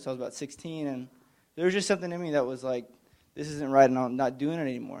 7 years, so I was about 16, and there was just something in me that was like, this isn't right, and I'm not doing it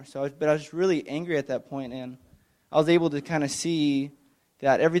anymore. But I was really angry at that point, and I was able to kind of see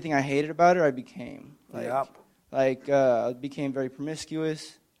that everything I hated about her, I became. Yep. I became very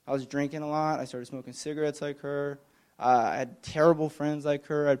promiscuous. I was drinking a lot. I started smoking cigarettes like her. I had terrible friends like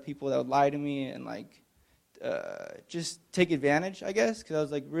her. I had people that would lie to me and just take advantage, I guess,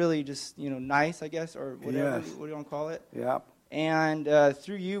 because I was really just nice, I guess, or whatever. Yes. What do you want to call it? Yep. And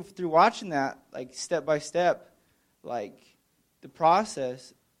through watching that, step by step, the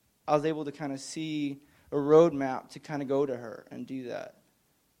process, I was able to kind of see a roadmap to kind of go to her and do that.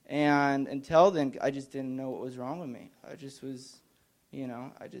 And until then, I just didn't know what was wrong with me. I just was,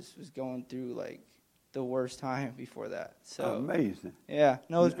 going through the worst time before that. So amazing. Yeah,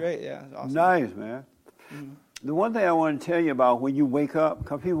 no, it was great. Yeah, it was awesome. Nice, man. Mm-hmm. The one thing I want to tell you about when you wake up,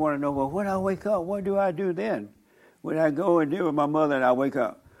 because people want to know, well, when I wake up, what do I do then? When I go and deal with my mother and I wake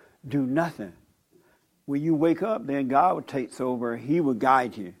up, do nothing. When you wake up, then God takes over. He will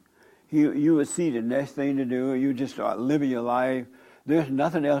guide you. You will see the next thing to do. You just start living your life. There's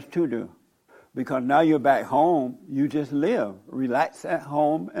nothing else to do. Because now you're back home, you just live. Relax at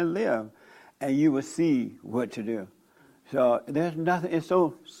home and live. And you will see what to do. So there's nothing, it's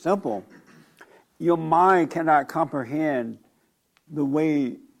so simple. Your mind cannot comprehend the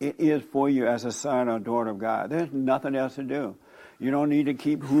way it is for you as a son or daughter of God. There's nothing else to do. You don't need to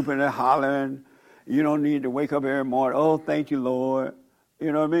keep hooping and hollering. You don't need to wake up every morning, oh, thank you, Lord.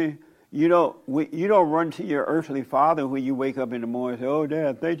 You know what I mean? You don't run to your earthly father when you wake up in the morning and say, oh,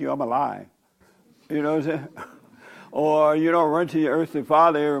 Dad, thank you, I'm alive. You know what I'm saying? Or you don't run to your earthly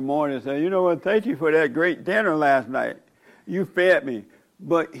father every morning and say, you know what, thank you for that great dinner last night. You fed me.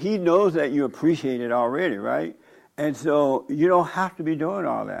 But he knows that you appreciate it already, right? And so you don't have to be doing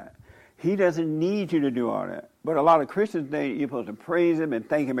all that. He doesn't need you to do all that. But a lot of Christians think you're supposed to praise him and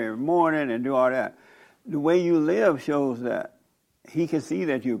thank him every morning and do all that. The way you live shows that he can see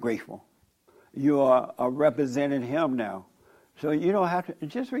that you're grateful. You are representing him now. So you don't have to,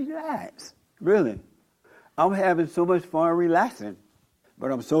 just relax, really. I'm having so much fun relaxing,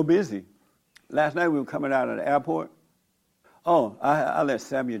 but I'm so busy. Last night we were coming out of the airport. Oh, I'll let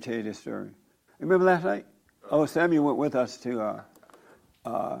Samuel tell you this story. Remember last night? Oh, Samuel went with us to,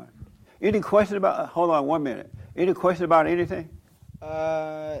 any question about, hold on 1 minute. Any question about anything? Not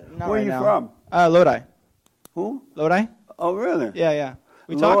Where right are you now. from? Lodi. Who? Lodi? Oh, really? Yeah.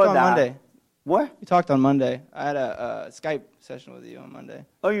 We talked on Monday. What? We talked on Monday. I had a Skype session with you on Monday.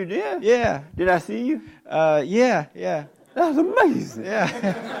 Oh, you did? Yeah. Did I see you? Yeah. That's amazing. Yeah.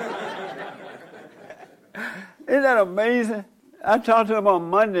 Isn't that amazing? I talked to him on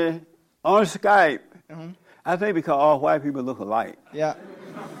Monday on Skype. Mm-hmm. I think because all white people look alike. Yeah.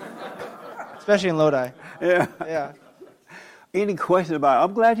 Especially in Lodi. Yeah. Yeah. Any question about it?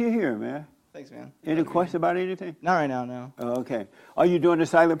 I'm glad you're here, man. Thanks, man. Any question about anything? Not right now, no. Oh, okay. Are you doing the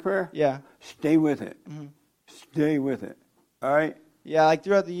silent prayer? Yeah. Stay with it. Mm-hmm. Stay with it. All right? Yeah,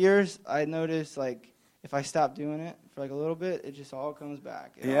 throughout the years, I noticed, if I stop doing it for, a little bit, it just all comes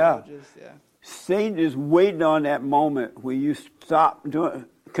back. Yeah. Satan is waiting on that moment where you stop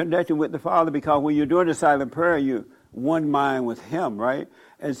connecting with the Father, because when you're doing the silent prayer, you're one mind with him, right?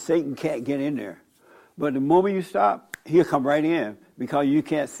 And Satan can't get in there. But the moment you stop, he'll come right in because you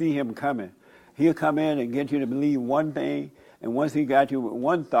can't see him coming. He'll come in and get you to believe one thing, and once he got you with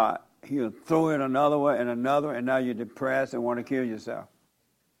one thought, he'll throw in another one and another, and now you're depressed and want to kill yourself.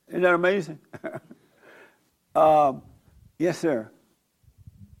 Isn't that amazing? Yes, sir.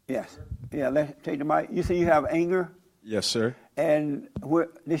 Yes. Yeah, let's take the mic. You say you have anger? Yes, sir. And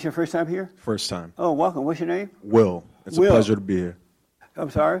this your first time here? First time. Oh, welcome. What's your name? Will. It's a pleasure to be here. I'm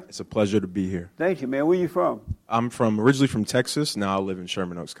sorry? It's a pleasure to be here. Thank you, man. Where you from? I'm originally from Texas. Now I live in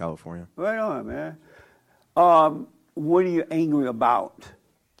Sherman Oaks, California. Right on, man. What are you angry about?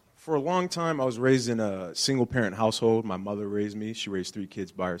 For a long time, I was raised in a single-parent household. My mother raised me. She raised 3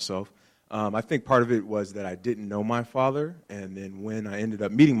 kids by herself. I think part of it was that I didn't know my father, and then when I ended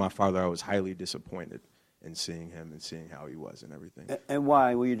up meeting my father, I was highly disappointed in seeing him and seeing how he was and everything. And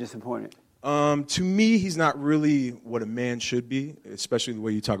why were you disappointed? To me, he's not really what a man should be, especially the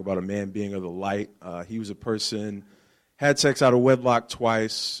way you talk about a man being of the light. He was a person, had sex out of wedlock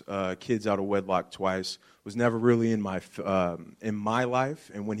twice, kids out of wedlock twice, was never really in my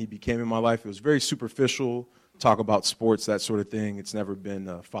life. And when he became in my life, it was very superficial, talk about sports, that sort of thing. It's never been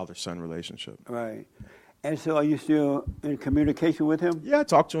a father-son relationship. Right. And so are you still in communication with him? Yeah, I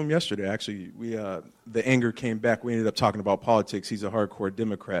talked to him yesterday. Actually, the anger came back. We ended up talking about politics. He's a hardcore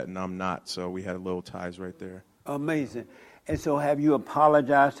Democrat, and I'm not, so we had a little ties right there. Amazing. And so have you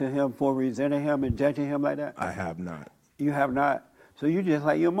apologized to him for resenting him and judging him like that? I have not. You have not? So you just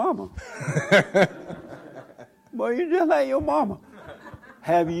like your mama. Boy, you just like your mama.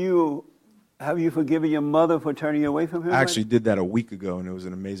 Have you Have you forgiven your mother for turning you away from him? I actually did that a week ago, and it was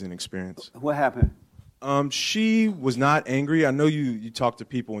an amazing experience. What happened? She was not angry. I know you talk to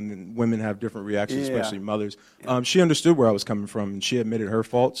people and then women have different reactions, Yeah. especially mothers. She understood where I was coming from, and she admitted her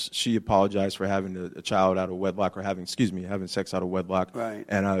faults. She apologized for having a child out of wedlock or having sex out of wedlock. Right.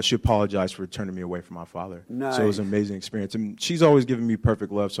 And she apologized for turning me away from my father. Nice. So it was an amazing experience. And she's always given me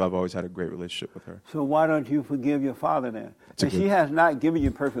perfect love, so I've always had a great relationship with her. So why don't you forgive your father then? That's a And she good- has not given you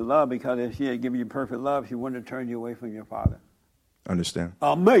perfect love, because if she had given you perfect love, she wouldn't have turned you away from your father. Understand.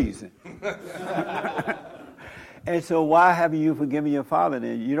 Amazing. And so why haven't you forgiven your father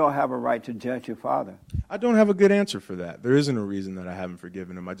then? You don't have a right to judge your father. I don't have a good answer for that. There isn't a reason that I haven't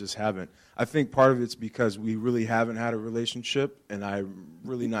forgiven him. I just haven't. I think part of it's because we really haven't had a relationship, and I'm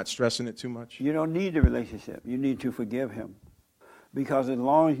really not stressing it too much. You don't need the relationship. You need to forgive him. Because as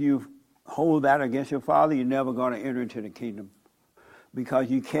long as you hold that against your father, you're never going to enter into the kingdom. Because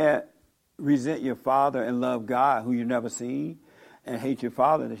you can't resent your father and love God, who you never seen, and hate your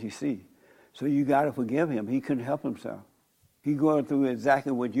father that you see. So you got to forgive him. He couldn't help himself. He's going through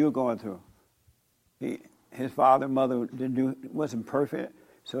exactly what you're going through. His father and mother wasn't perfect,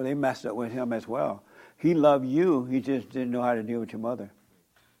 so they messed up with him as well. He loved you. He just didn't know how to deal with your mother.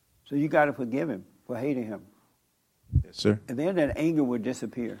 So you got to forgive him for hating him. Yes, sir. And then that anger would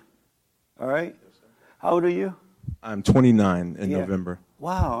disappear. All right? Yes, sir. How old are you? I'm 29 in November.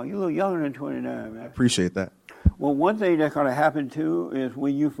 Wow, you're a little younger than 29, man. Appreciate that. Well, one thing that's going to happen, too, is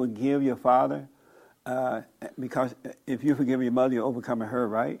when you forgive your father, because if you forgive your mother, you're overcoming her,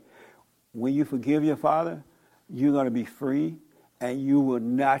 right? When you forgive your father, you're going to be free, and you will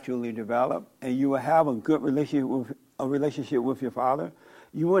naturally develop, and you will have a good relationship with your father.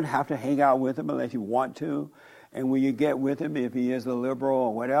 You wouldn't have to hang out with him unless you want to. And when you get with him, if he is a liberal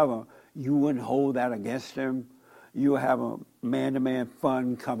or whatever, you wouldn't hold that against him. You will have a man-to-man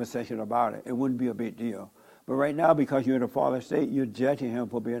fun conversation about it. It wouldn't be a big deal. But right now, because you're in a fallen state, you're judging him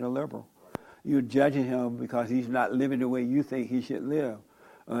for being a liberal. You're judging him because he's not living the way you think he should live.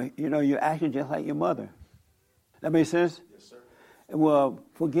 You're acting just like your mother. That makes sense? Yes, sir. Well,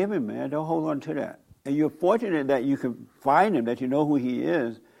 forgive him, man. Don't hold on to that. And you're fortunate that you can find him, that you know who he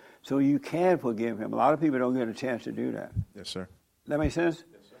is, so you can forgive him. A lot of people don't get a chance to do that. Yes, sir. That make sense?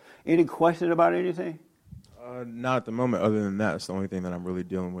 Yes, sir. Any questions about anything? Not at the moment. Other than that, it's the only thing that I'm really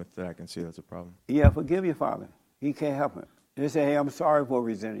dealing with that I can see that's a problem. Yeah, forgive your father. He can't help it. Just say, hey, I'm sorry for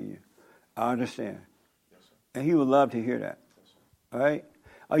resenting you. I understand. Yes, sir. And he would love to hear that. Yes, sir. All right?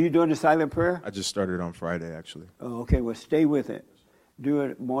 Are you doing the silent prayer? I just started on Friday, actually. Oh, okay. Well, stay with it. Do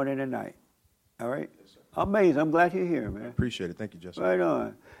it morning and night. All right? Yes, sir. Amazing. I'm glad you're here, man. Appreciate it. Thank you, Jesse. Right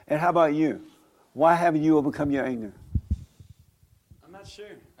on. And how about you? Why haven't you overcome your anger? I'm not sure.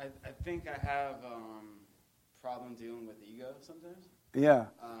 I think I have problem dealing with ego sometimes. Yeah.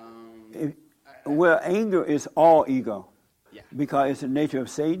 Well, anger is all ego. Yeah. Because it's the nature of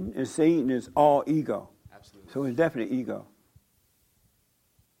Satan, and Satan is all ego. Absolutely. So it's definitely ego.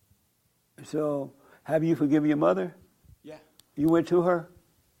 So, have you forgiven your mother? Yeah. You went to her?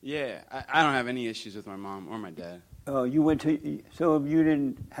 Yeah. I don't have any issues with my mom or my dad. You went to. So if you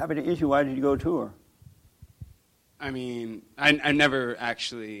didn't have any issue, why did you go to her? I mean, I never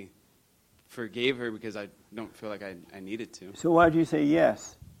actually forgave her because I don't feel like I needed to. So why did you say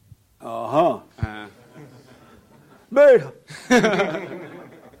yes? Uh-huh. Uh,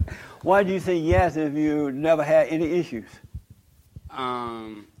 Why did you say yes if you never had any issues?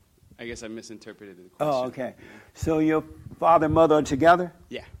 I guess I misinterpreted the question. Oh, okay. So your father and mother are together?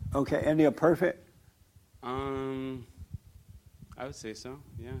 Yeah. Okay, and they're perfect? I would say so,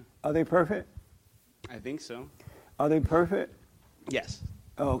 yeah. Are they perfect? I think so. Are they perfect? Yes.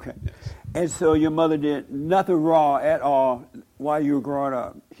 Oh, okay. Yes. And so your mother did nothing wrong at all while you were growing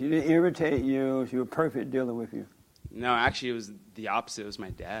up. She didn't irritate you. She was perfect dealing with you. No, actually, it was the opposite. It was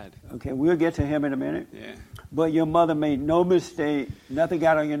my dad. Okay, we'll get to him in a minute. Yeah. But your mother made no mistake. Nothing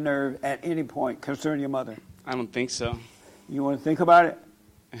got on your nerve at any point concerning your mother. I don't think so. You want to think about it?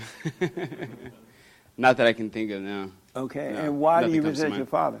 Not that I can think of now. Okay, No, and why do nothing you comes to resent your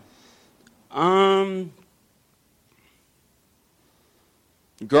mind. father?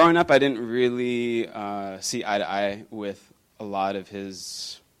 Growing up, I didn't really see eye to eye with a lot of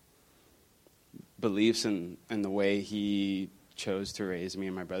his beliefs and the way he chose to raise me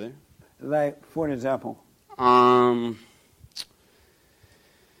and my brother. Like, for an example.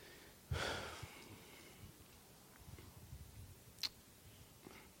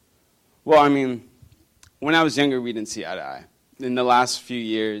 Well, I mean, when I was younger, we didn't see eye to eye. In the last few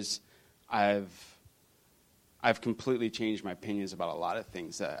years, I've completely changed my opinions about a lot of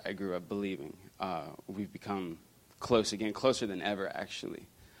things that I grew up believing. We've become close again, closer than ever, actually.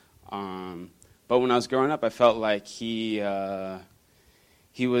 But when I was growing up, I felt like he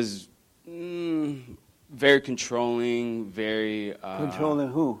was very controlling, very Controlling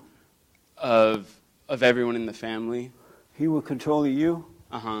who? of everyone in the family. He was controlling you,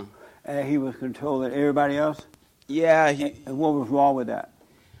 and he was controlling everybody else. Yeah, And what was wrong with that?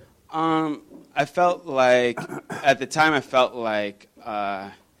 I felt like at the time I felt like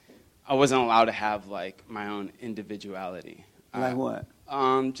I wasn't allowed to have like my own individuality. Like what?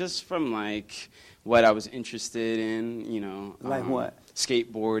 Just from like what I was interested in, you know. Like what?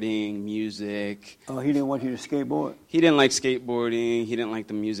 Skateboarding, music. Oh, he didn't want you to skateboard? He didn't like skateboarding. He didn't like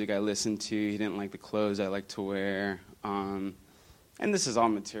the music I listened to. He didn't like the clothes I like to wear. And this is all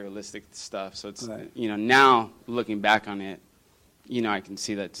materialistic stuff. So it's, right. you know, now looking back on it, you know, I can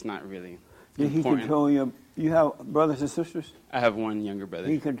see that it's not really Did important. he control you? You have brothers and sisters? I have one younger brother.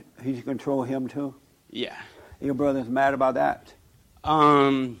 He control him too? Yeah. Your brother's mad about that?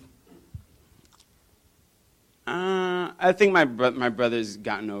 I think my brother's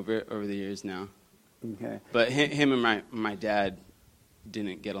gotten over it over the years now. Okay. But him and my dad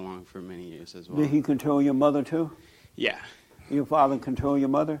didn't get along for many years as well. Did he control your mother too? Yeah. Your father control your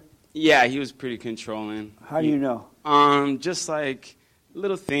mother? Yeah, he was pretty controlling. How do you know? Just like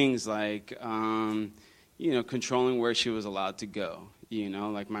little things like, you know, controlling where she was allowed to go. You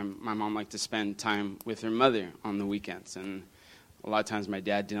know, like my mom liked to spend time with her mother on the weekends, and a lot of times my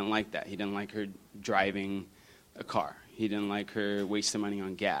dad didn't like that. He didn't like her driving a car. He didn't like her wasting money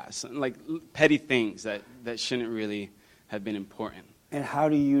on gas. Like petty things that shouldn't really have been important. And how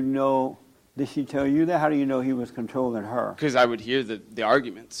do you know, did she tell you that? How do you know he was controlling her? Because I would hear the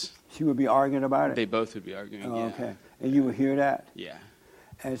arguments. She would be arguing about it? They both would be arguing, Oh, yeah. okay. And you would hear that? Yeah.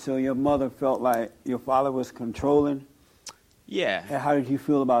 And so your mother felt like your father was controlling? Yeah. And how did you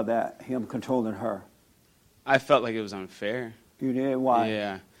feel about that, him controlling her? I felt like it was unfair. You did? Why?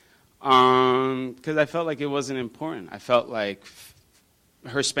 Yeah. Because I felt like it wasn't important. I felt like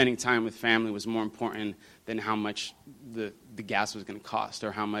her spending time with family was more important than how much the gas was going to cost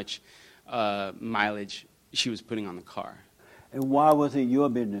or how much mileage she was putting on the car. And why was it your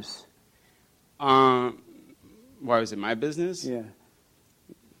business? Why was it my business? Yeah.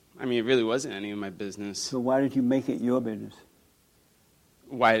 I mean, it really wasn't any of my business. So why did you make it your business?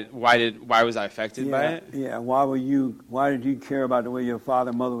 Why was I affected by it? Yeah. Why did you care about the way your father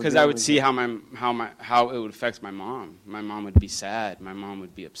and mother? Because I would see how it would affect my mom. My mom would be sad. My mom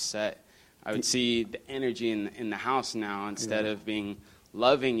would be upset. I would see the energy in the house now. Instead of being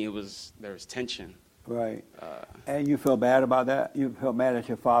loving, there was tension. Right. And you felt bad about that? You felt mad at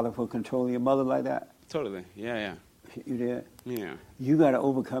your father for controlling your mother like that? Totally. Yeah. You did? Yeah. You got to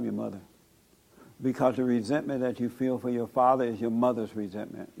overcome your mother. Because the resentment that you feel for your father is your mother's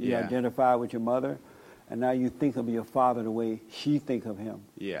resentment. You identify with your mother, and now you think of your father the way she think of him.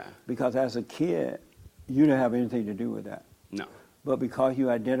 Yeah. Because as a kid, you didn't have anything to do with that. No. But because you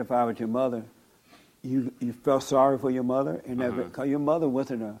identify with your mother, you felt sorry for your mother, and because your mother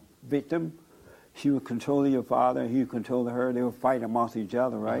wasn't a victim, she was controlling your father, and he was controlling her. They were fighting amongst each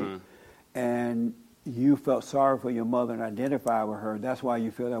other, right? And you felt sorry for your mother and identified with her. That's why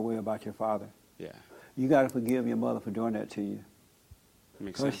you feel that way about your father. Yeah. You got to forgive your mother for doing that to you.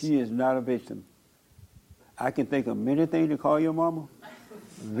 Makes sense. Because she is not a victim. I can think of many things to call your mama.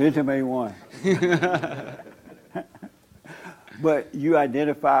 Victim ain't one. But you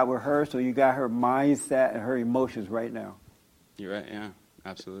identify with her, so you got her mindset and her emotions right now. You're right. Yeah.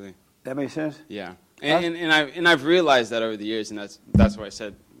 Absolutely. That makes sense? Yeah. And I've realized that over the years, and that's why I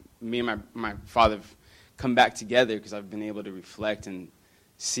said me and my father have come back together, because I've been able to reflect and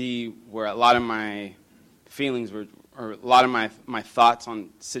see where a lot of my feelings were, or a lot of my thoughts on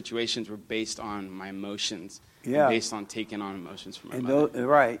situations were based on my emotions. Yeah. Based on taking on emotions from my mother.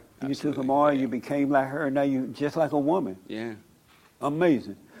 Right. Absolutely. You took them on, you became like her, and now you just like a woman. Yeah.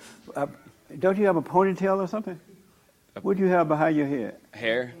 Amazing. Don't you have a ponytail or something? What do you have behind your head?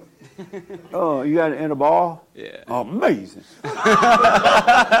 Hair. Oh, you got it in a ball? Yeah. Amazing.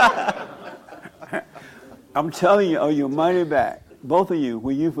 I'm telling you, your money back. Both of you,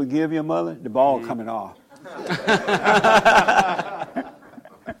 when you forgive your mother, the ball coming off.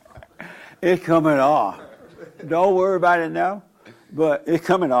 It's coming off. Don't worry about it now, but it's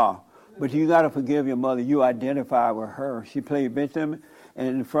coming off. But you got to forgive your mother. You identify with her. She played victim, and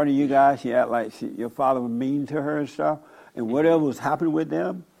in front of you guys, she act like your father was mean to her and stuff. And whatever was happening with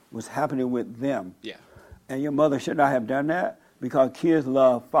them was happening with them. Yeah. And your mother should not have done that, because kids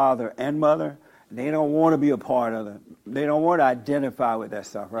love father and mother. They don't want to be a part of it. They don't want to identify with that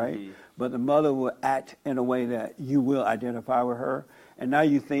stuff, right? But the mother will act in a way that you will identify with her. And now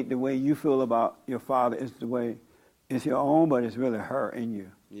you think the way you feel about your father is the way it's your own, but it's really her in you.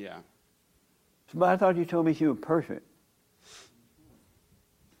 Yeah. But I thought you told me she was perfect.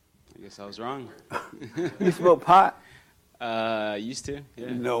 I guess I was wrong. You smoke pot? Used to,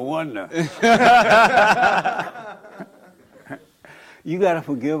 yeah. No wonder. You got to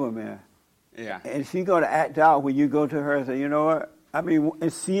forgive her, man. Yeah. And she's going to act out when you go to her and say, you know what? I mean,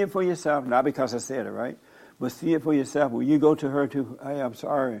 and see it for yourself, not because I said it, right? But see it for yourself. When you go to her to, hey, I'm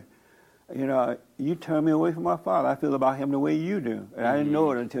sorry. You know, you turned me away from my father. I feel about him the way you do. And I didn't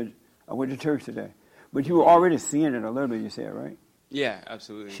know it until I went to church today. But you were already seeing it a little bit, you said, right? Yeah,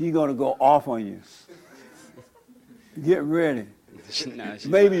 absolutely. She's going to go off on you. Get ready. No,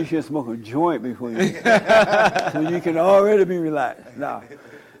 Maybe you should smoke a joint before you so you can already be relaxed. Now,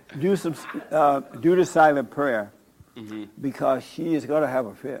 do the silent prayer because she is going to have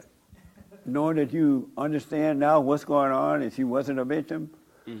a fit. Knowing that you understand now what's going on and she wasn't a victim,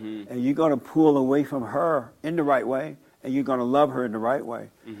 and you're going to pull away from her in the right way, and you're going to love her in the right way.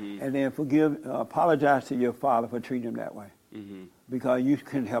 And then apologize to your father for treating him that way because you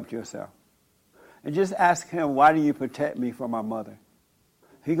couldn't help yourself. And just ask him, why do you protect me from my mother?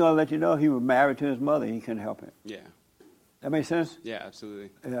 He's going to let you know he was married to his mother. He couldn't help it. Yeah. That makes sense? Yeah,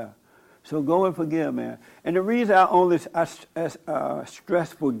 absolutely. Yeah. So go and forgive, man. And the reason I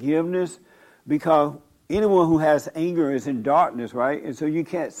stress forgiveness, because anyone who has anger is in darkness, right? And so you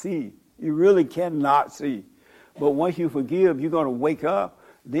can't see. You really cannot see. But once you forgive, you're going to wake up.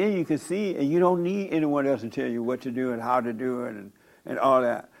 Then you can see, and you don't need anyone else to tell you what to do and how to do it and all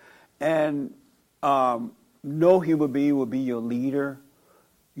that. And no human being will be your leader.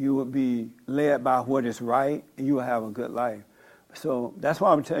 You will be led by what is right, and you will have a good life. So that's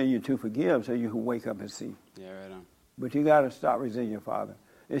why I'm telling you to forgive, so you can wake up and see. Yeah, right on. But you got to stop resenting your father.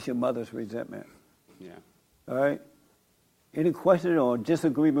 It's your mother's resentment. Yeah. All right? Any question or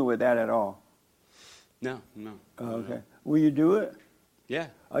disagreement with that at all? No. Okay. Will you do it? Yeah.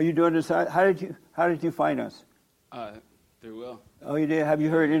 Are you doing this? How did you find us? Through Will. Oh, you did? Have you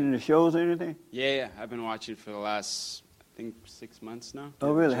heard any of the shows or anything? Yeah. I've been watching for the last, I think, 6 months now.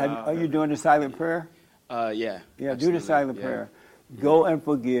 Oh, really? Are you doing the silent prayer? Yeah. Yeah, absolutely. do the silent prayer. Go and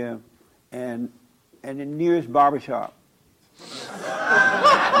forgive, and the nearest barbershop.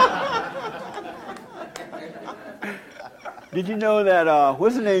 Did you know that,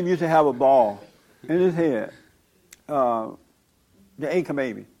 what's the name used to have a ball in his head? The Anchor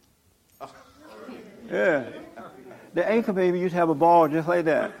Baby. Yeah. The Anchor Baby used to have a ball just like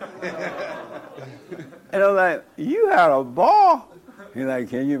that. And I was like, you had a ball? He's like,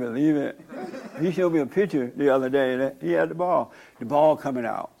 can you believe it? He showed me a picture the other day that he had the ball coming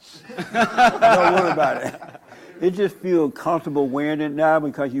out. Don't worry about it. It just feels comfortable wearing it now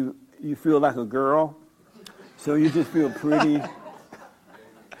because you feel like a girl. So you just feel pretty.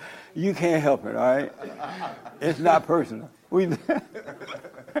 You can't help it, all right? It's not personal. What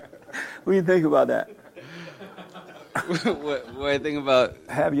do you think about that? What do you think about?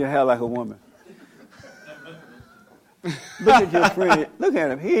 Have your hair like a woman. Look at your friend. Look at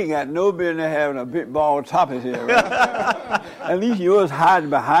him. He ain't got no business having a big ball on top of his head, right? At least yours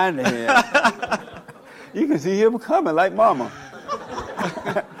hiding behind the head. You can see him coming like mama.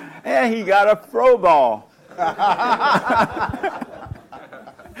 And he got a throw ball.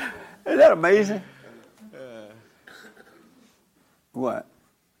 Isn't that amazing? What?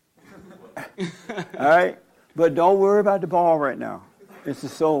 All right? But don't worry about the ball right now. It's the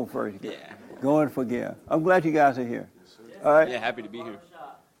soul first. Yeah. Go and forgive. I'm glad you guys are here. All right? Yeah, happy to be here.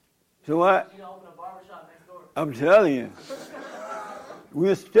 So what? I'm telling you.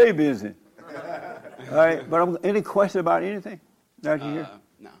 We'll stay busy. All right? But any question about anything? Glad you're here?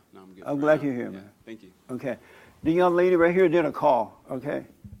 No, I'm good. I'm glad you're here, man. Thank you. Okay. The young lady right here did a call, okay?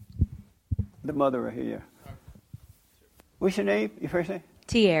 The mother right here, yeah. What's your name? Your first name?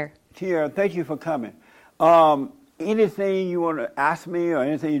 Tierre. Tierre, thank you for coming. Anything you want to ask me or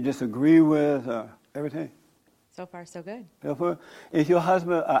anything you disagree with, everything? So far, so good. Is your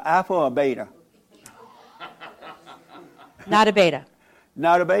husband an alpha or a beta? Not a beta.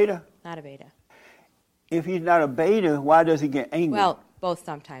 Not a beta? Not a beta. If he's not a beta, why does he get angry? Well, both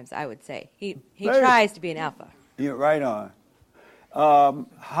sometimes, I would say. He tries to be an alpha. You're right on.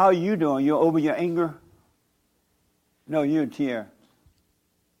 How are you doing? You over your anger? No, you're Tierre.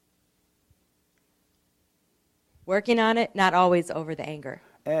 Working on it, not always over the anger.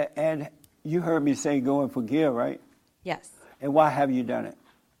 And you heard me say go and forgive, right? Yes. And why have you done it?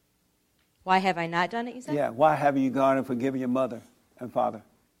 Why have I not done it, you said? Yeah, why haven't you gone and forgiven your mother and father?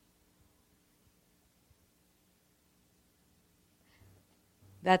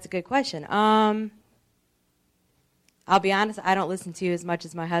 That's a good question. I'll be honest, I don't listen to you as much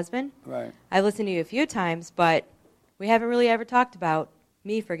as my husband. Right. I listened to you a few times, but we haven't really ever talked about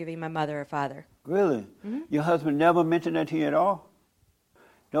Me forgiving my mother or father. Really? Mm-hmm. Your husband never mentioned that to you at all?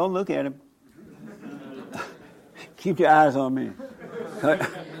 Don't look at him. Keep your eyes on me.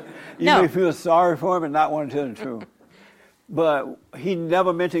 You No. may feel sorry for him and not want to tell the truth. But he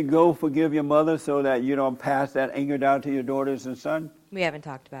never mentioned go forgive your mother so that you don't pass that anger down to your daughters and son? We haven't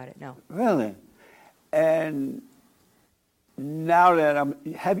talked about it, no. Really? And now that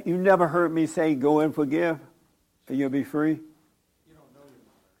have you never heard me say go and forgive and you'll be free? You don't know your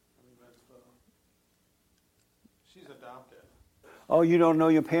mother. I mean, that's she's adopted. Oh, you don't know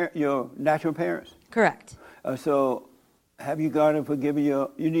your natural parents? Correct. So have you gone and forgiven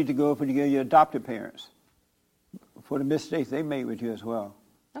you need to go and forgive your adopted parents for the mistakes they made with you as well.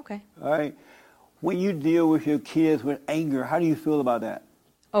 Okay. All right? When you deal with your kids with anger, how do you feel about that?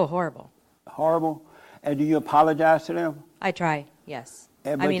 Oh, horrible. Horrible? And do you apologize to them? I try, yes.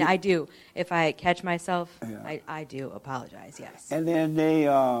 And I mean, you- I do. If I catch myself, Yeah. I do apologize, yes. And then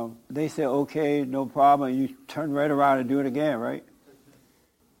they say, okay, no problem. You turn right around and do it again, right?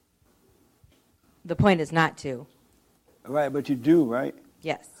 The point is not to. Right, but you do, right?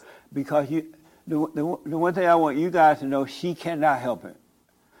 Yes. Because the one thing I want you guys to know, she cannot help it.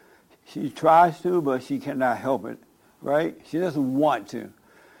 She tries to, but she cannot help it, right? She doesn't want to.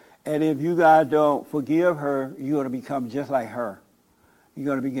 And if you guys don't forgive her, you're going to become just like her. You're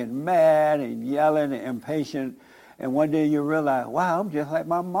going to be getting mad and yelling and impatient. And one day you realize, wow, I'm just like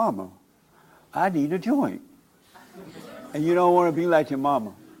my mama. I need a joint. And you don't want to be like your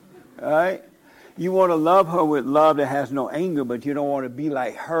mama, all right? You want to love her with love that has no anger, but you don't want to be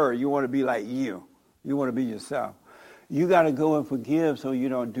like her. You want to be like you. You want to be yourself. You got to go and forgive so you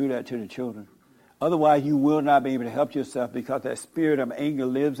don't do that to the children. Otherwise, you will not be able to help yourself because that spirit of anger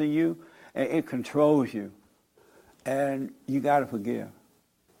lives in you and it controls you. And you got to forgive.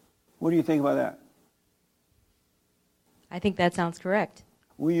 What do you think about that? I think that sounds correct.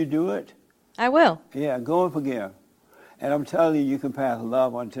 Will you do it? I will. Yeah, go and forgive. And I'm telling you, you can pass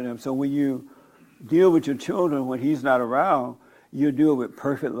love on to them. So when you deal with your children when he's not around, you do it with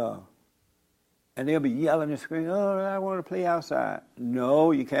perfect love. And they'll be yelling and screaming, oh, I want to play outside.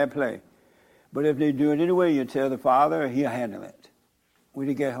 No, you can't play. But if they do it anyway, you tell the father, he'll handle it. When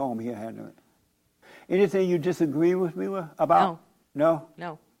you get home, he'll handle it. Anything you disagree with me about? No?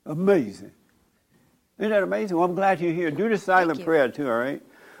 No. Amazing. Isn't that amazing? Well, I'm glad you're here. Do the silent you. prayer too, all right?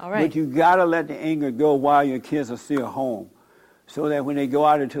 All right. But you got to let the anger go while your kids are still home so that when they go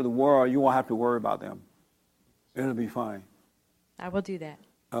out into the world, you won't have to worry about them. It'll be fine. I will do that.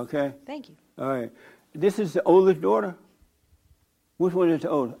 Okay? Thank you. All right. This is the oldest daughter? Which one is the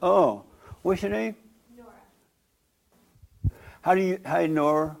oldest? Oh, what's your name? Nora. Hi,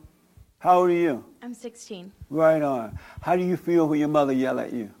 Nora. How old are you? I'm 16. Right on. How do you feel when your mother yell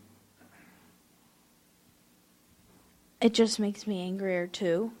at you? It just makes me angrier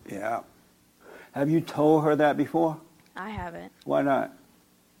too. Yeah. Have you told her that before? I haven't. Why not?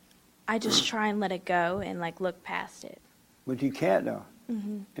 I just try and let it go and like look past it. But you can't, though.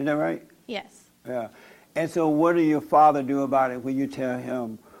 Mm-hmm. Isn't that right? Yes. Yeah. And so what do your father do about it when you tell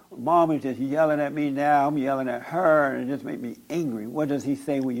him, Mom is just yelling at me now, I'm yelling at her, and it just makes me angry? What does he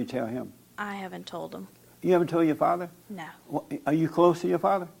say when you tell him? I haven't told him. You haven't told your father? No. Are you close to your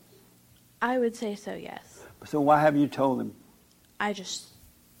father? I would say so, yes. So why haven't you told him? I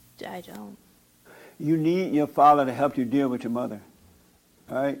don't. You need your father to help you deal with your mother,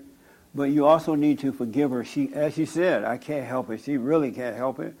 all right? But you also need to forgive her. As she said, I can't help it. She really can't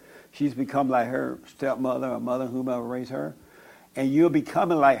help it. She's become like her stepmother or mother, whomever raised her. And you're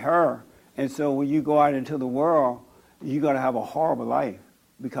becoming like her. And so when you go out into the world, you're going to have a horrible life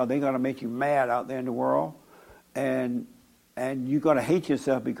because they're going to make you mad out there in the world. And you're going to hate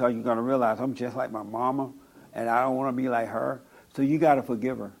yourself because you're going to realize I'm just like my mama and I don't want to be like her. So you got to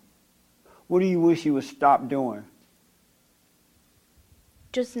forgive her. What do you wish you would stop doing?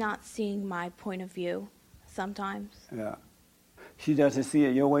 Just not seeing my point of view sometimes. Yeah. She doesn't see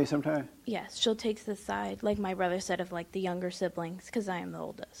it your way sometimes? Yes, she'll take the side, like my brother said, of like the younger siblings, because I am the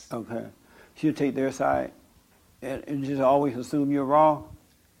oldest. Okay. She'll take their side and just always assume you're wrong?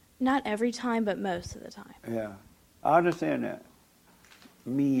 Not every time, but most of the time. Yeah. I understand that.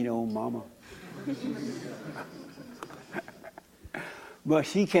 Mean old mama. But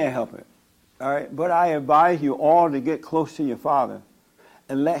she can't help it. All right. But I advise you all to get close to your father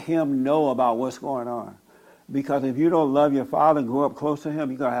and let him know about what's going on. Because if you don't love your father and grow up close to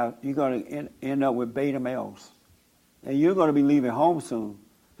him, you're going to end up with beta males. And you're going to be leaving home soon.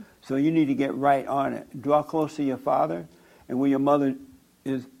 So you need to get right on it. Draw close to your father. And when your mother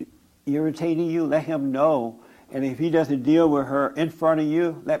is irritating you, let him know. And if he doesn't deal with her in front of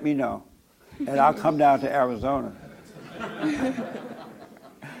you, let me know. And I'll come down to Arizona.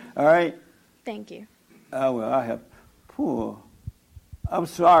 All right? Thank you. Well, I have. Poor. I'm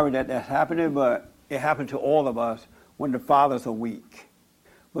sorry that that's happening, but it happened to all of us when the fathers are weak.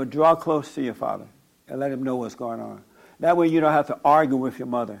 But draw close to your father and let him know what's going on. That way you don't have to argue with your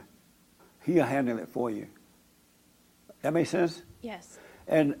mother. He'll handle it for you. That makes sense? Yes.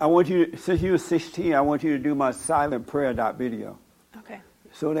 And I want you, since you were 16, I want you to do my silent prayer video. Okay.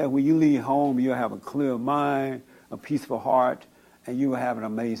 So that when you leave home, you'll have a clear mind, a peaceful heart, and you will have an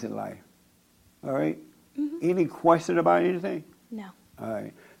amazing life. All right? Mm-hmm. Any question about anything? No. All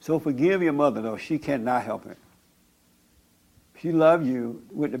right. So forgive your mother, though. She cannot help it. She loves you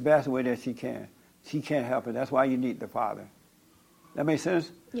with the best way that she can. She can't help it. That's why you need the father. That makes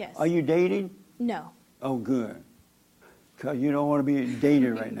sense? Yes. Are you dating? No. Oh, good. Because you don't want to be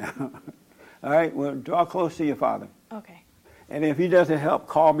dating right now. All right? Well, draw close to your father. Okay. And if he doesn't help,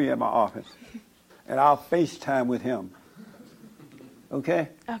 call me at my office. And I'll FaceTime with him. Okay?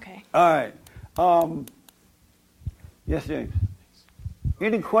 Okay. All right. Yes, James.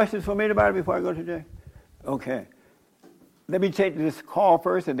 Any questions from anybody before I go to Jay? Okay. Let me take this call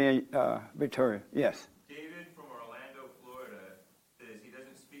first and then Victoria. Yes. David from Orlando, Florida says he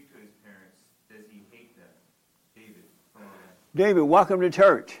doesn't speak to his parents. Does he hate them? David from Orlando. David, welcome to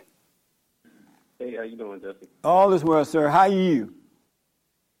church. Hey, how you doing, Jesse? All is well, sir. How are you?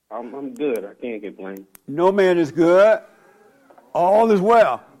 I'm good. I can't complain. No man is good. All is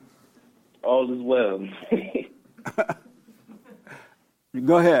well. All is well.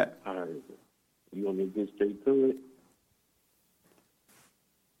 Go ahead. All right. You want me to get straight to it?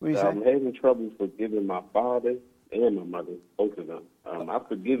 What do you say? I'm having trouble forgiving my father and my mother, both of them. I've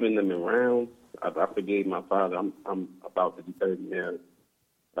forgiven them in rounds. I forgave my father. I'm about to be 30 now.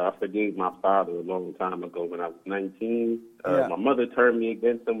 I forgave my father a long time ago when I was 19. My mother turned me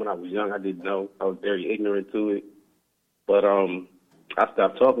against him when I was young. I didn't know. I was very ignorant to it. But I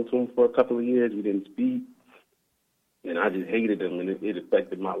stopped talking to him for a couple of years. We didn't speak. And I just hated him, and it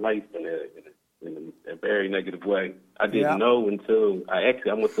affected my life in a very negative way. I didn't know until I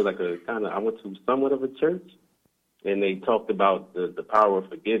went to I went to somewhat of a church, and they talked about the power of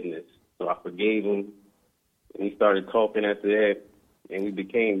forgiveness. So I forgave him, and he started talking after that, and we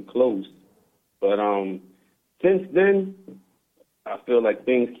became close. But since then, I feel like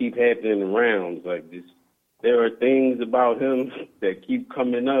things keep happening in rounds. Like this, there are things about him that keep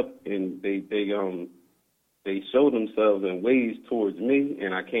coming up, and they show themselves in ways towards me,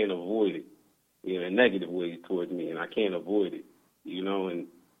 and I can't avoid it. In negative ways towards me, and I can't avoid it. And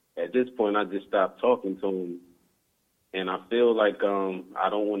at this point, I just stopped talking to him, and I feel like I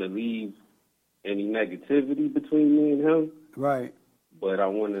don't want to leave any negativity between me and him. Right. But I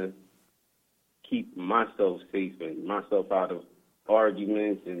want to keep myself safe and myself out of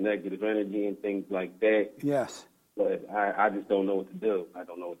arguments and negative energy and things like that. Yes. But I just don't know what to do. I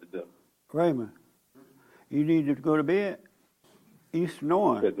don't know what to do. Raymond, you need to go to bed. You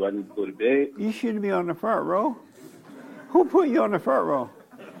snoring. Do I need to go to bed? You shouldn't be on the front row. Who put you on the front row?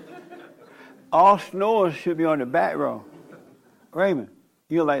 All snorers should be on the back row. Raymond,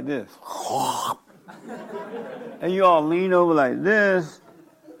 you're like this. And you all lean over like this.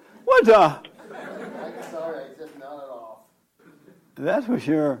 What the? Sorry, I just nodded off. That's for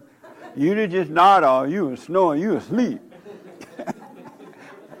sure. You didn't just nod off. You were snoring. You were asleep.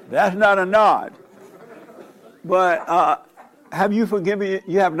 That's not a nod. But have you forgiven?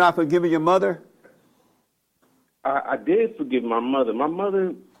 You have not forgiven your mother? I did forgive my mother. My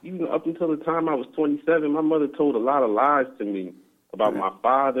mother, even up until the time I was 27, my mother told a lot of lies to me about my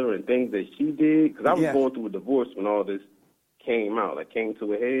father and things that she did. Because I was going through a divorce when all this came out, came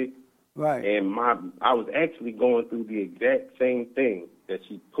to a head. Right. And I was actually going through the exact same thing that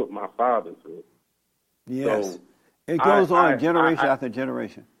she put my father through. Yes. So it goes on generation after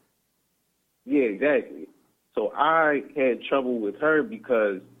generation. Yeah, exactly. So I had trouble with her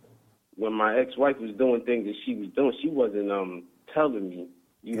because when my ex-wife was doing things that she was doing, she wasn't telling me,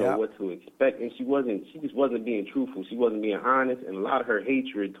 know, what to expect, and she just wasn't being truthful. She wasn't being honest, and a lot of her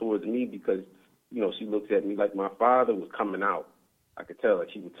hatred towards me because, she looks at me like my father was coming out. I could tell,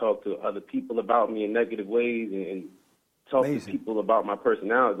 she would talk to other people about me in negative ways and talk to people about my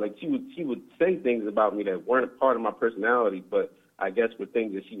personality. She would say things about me that weren't a part of my personality, but I guess were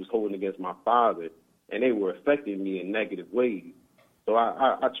things that she was holding against my father, and they were affecting me in negative ways. So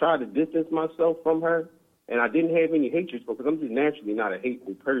I tried to distance myself from her, and I didn't have any hatred for her because I'm just naturally not a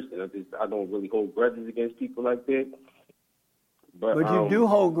hateful person. I don't really hold grudges against people like that. But you do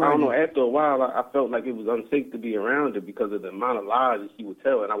hold grudges. I don't know. After a while, I felt like it was unsafe to be around her because of the amount of lies that she would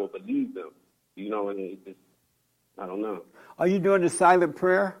tell, and I would believe them. And it just, I don't know. Are you doing the silent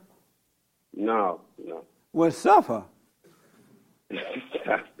prayer? No. Well, suffer.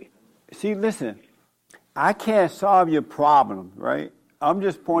 See, listen, I can't solve your problem, right? I'm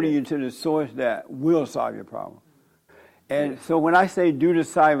just pointing you to the source that will solve your problem. And so when I say do the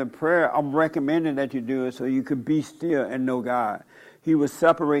silent prayer, I'm recommending that you do it so you can be still and know God. He will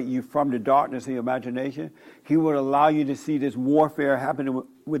separate you from the darkness of your imagination. He will allow you to see this warfare happening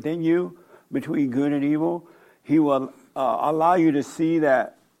within you between good and evil. He will allow you to see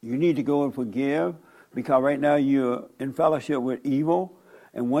that you need to go and forgive because right now you're in fellowship with evil.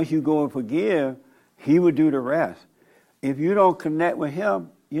 And once you go and forgive, he will do the rest. If you don't connect with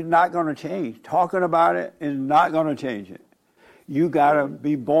him, you're not going to change. Talking about it is not going to change it. You got to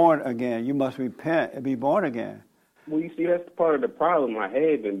be born again. You must repent and be born again. Well, you see, that's part of the problem. I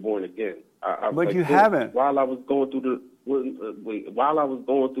had been born again. But you haven't. While I was going through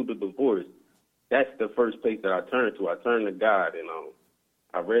the divorce, that's the first place that I turned to. I turned to God, and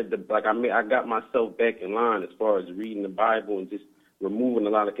I read I got myself back in line as far as reading the Bible and just removing a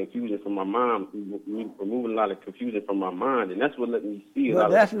lot of confusion from my mind, and that's what let me see a lot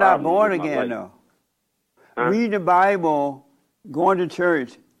of the problems. But that's not born again, though. Huh? Reading the Bible, going to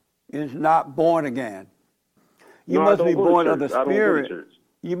church is not born again. You must be born of the Spirit.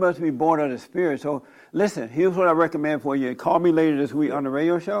 You must be born of the Spirit. So listen, here's what I recommend for you. Call me later this week on the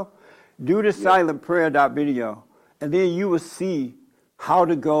radio show. Do the silent prayer video, and then you will see how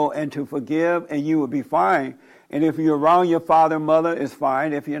to go and to forgive, and you will be fine. And if you're around your father and mother, it's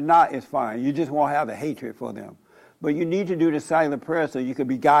fine. If you're not, it's fine. You just won't have the hatred for them. But you need to do the silent prayer so you can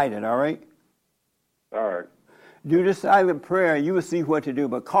be guided, all right? All right. Do the silent prayer, you will see what to do.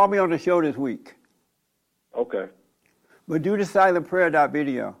 But call me on the show this week. Okay. But do the silent prayer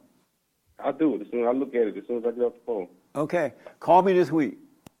video. I'll do it. I'll look at it as soon as I get off the phone. Okay. Call me this week.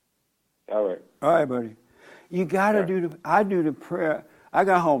 All right. All right, buddy. You got to I do the prayer. I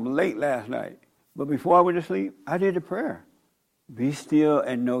got home late last night. But before I went to sleep, I did the prayer. Be still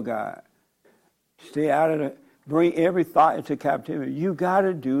and know God. Stay out of bring every thought into captivity. You got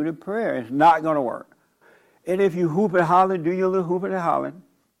to do the prayer. It's not going to work. And if you hoop and holler, do your little hooping and hollering.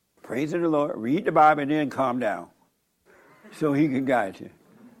 Praise the Lord. Read the Bible and then calm down so he can guide you.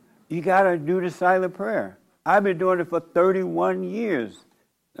 You got to do the silent prayer. I've been doing it for 31 years.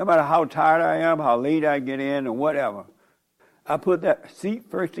 No matter how tired I am, how late I get in, or whatever. I put that,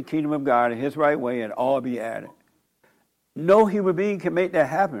 seek first the kingdom of God in his right way and all be added. No human being can make that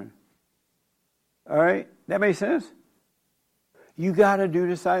happen. All right? That makes sense? You got to do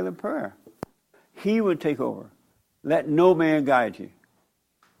the silent prayer. He will take over. Let no man guide you.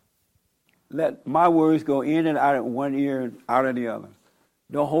 Let my words go in and out of one ear and out of the other.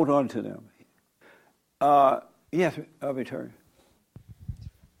 Don't hold on to them. Yes, Victoria.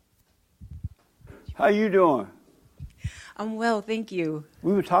 How you doing? I'm well, thank you.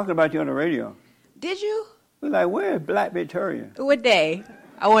 We were talking about you on the radio. Did you? We're like, where's Black Victoria? What day?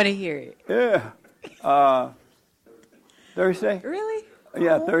 I want to hear it. Yeah. Thursday? Really?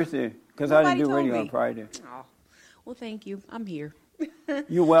 Yeah, Thursday. Because I didn't do radio on Friday. Oh. Well, thank you. I'm here.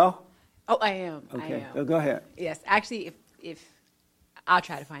 You well? Oh, I am. Okay. I am. So go ahead. Yes. Actually, if I'll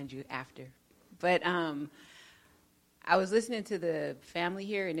try to find you after. But I was listening to the family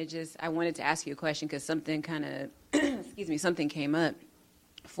here, and I wanted to ask you a question because something kind of, something came up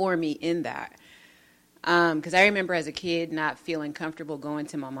for me in that. Because I remember as a kid not feeling comfortable going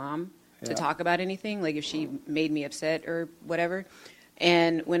to my mom to talk about anything, like if she made me upset or whatever.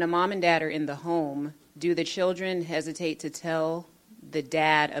 And when a mom and dad are in the home, do the children hesitate to tell the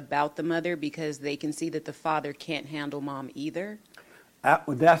dad about the mother because they can see that the father can't handle mom either?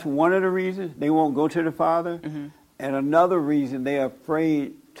 That's one of the reasons they won't go to the father. Mm-hmm. And another reason they're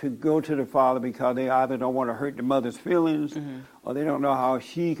afraid to go to the father because they either don't want to hurt the mother's feelings or they don't know how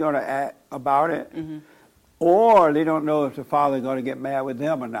she's going to act about it or they don't know if the father's going to get mad with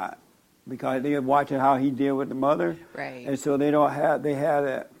them or not because they're watching how he deal with the mother. Right. And so they have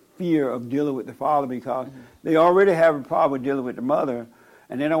that fear of dealing with the father because they already have a problem with dealing with the mother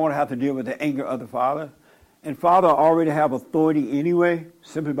and they don't want to have to deal with the anger of the father. And father already have authority anyway,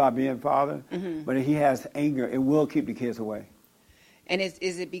 simply by being father. But if he has anger, it will keep the kids away. And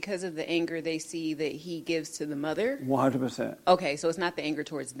is it because of the anger they see that he gives to the mother? 100%. Okay, so it's not the anger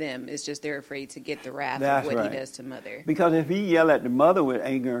towards them. It's just they're afraid to get the wrath of what he does to mother. Because if he yell at the mother with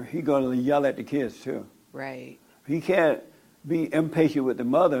anger, he's going to yell at the kids too. Right. He can't be impatient with the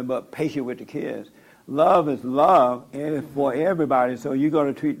mother, but patient with the kids. Love is love, and it's for everybody. So you're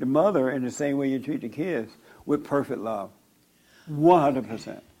going to treat the mother in the same way you treat the kids. With perfect love.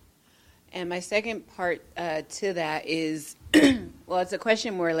 100%. And my second part to that is, well, it's a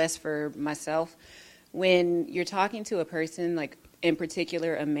question more or less for myself. When you're talking to a person, like in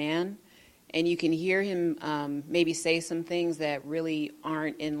particular a man, and you can hear him maybe say some things that really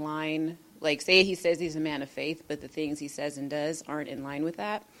aren't in line. Like, say he says he's a man of faith, but the things he says and does aren't in line with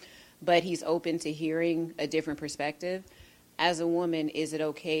that. But he's open to hearing a different perspective. As a woman, is it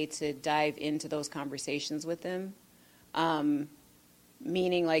okay to dive into those conversations with them?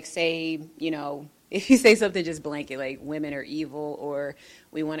 Meaning, like, say, you know, if you say something just blanket, like women are evil or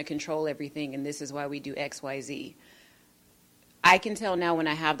we want to control everything and this is why we do X, Y, Z. I can tell now when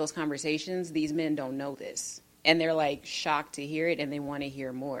I have those conversations, these men don't know this. And they're like shocked to hear it and they want to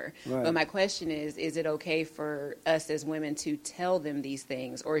hear more. Right. But my question is it okay for us as women to tell them these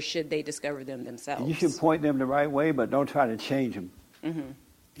things or should they discover them themselves? You should point them the right way, but don't try to change them. Mm-hmm.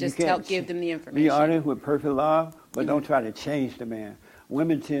 Just give them the information. Be honest with perfect love, but don't try to change the man.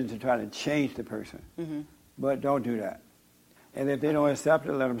 Women tend to try to change the person, but don't do that. And if they don't accept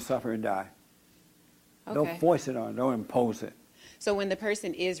it, let them suffer and die. Okay. Don't force it on. Don't impose it. So when the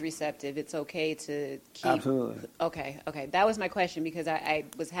person is receptive, it's okay to keep... Absolutely. Okay. That was my question because I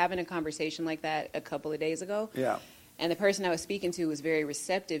was having a conversation like that a couple of days ago. Yeah. And the person I was speaking to was very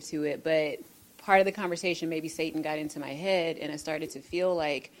receptive to it, but part of the conversation, maybe Satan got into my head and I started to feel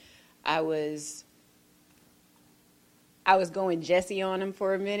like I was going Jesse on him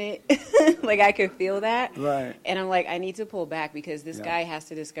for a minute. Like I could feel that. Right. And I'm like, I need to pull back because this guy has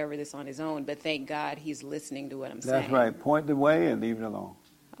to discover this on his own. But thank God he's listening to what I'm saying. That's right. Point the way and leave it alone.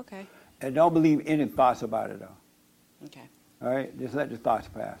 Okay. And don't believe any thoughts about it, though. Okay. All right? Just let the thoughts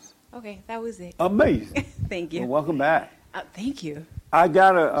pass. Okay, that was it. Amazing. Thank you. Well, welcome back. Thank you. I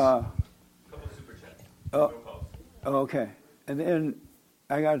got a... couple of super chats. Okay. And then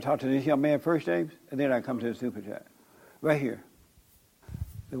I got to talk to this young man first, James, and then I come to the super chat. Right here.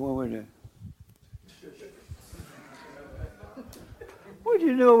 The one with the... What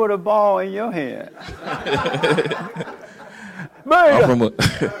you do with a ball in your head?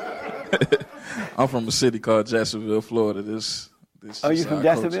 I'm from a city called Jacksonville, Florida. This Are you from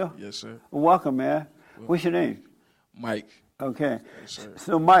Jacksonville? Coach. Yes, sir. Well, welcome, man. What's your name? Mike. Okay. Yes, sir.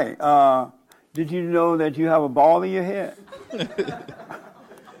 So, Mike, did you know that you have a ball in your head?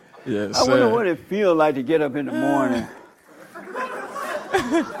 Yes, I wonder what it feels like to get up in the morning.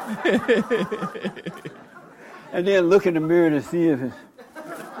 And then look in the mirror to see if it's...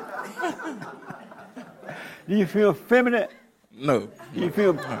 Do you feel feminine? No. You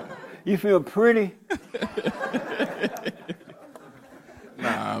feel pretty?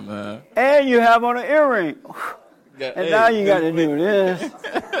 Nah, man. And you have on an earring. And now you got to do this.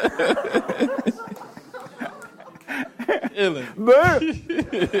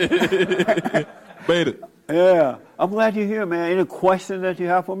 Beta. Yeah. I'm glad you're here, man. Any questions that you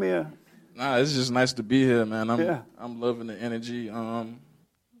have for me? Nah, it's just nice to be here, man. I'm loving the energy.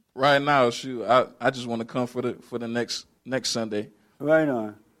 Right now, shoot, I just want to come for the next Sunday. Right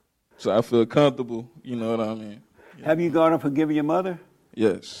on. So I feel comfortable, you know what I mean? Yeah. Have you gone and forgiven your mother?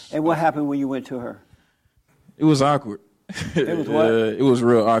 Yes. And what happened when you went to her? It was awkward. It was what? It was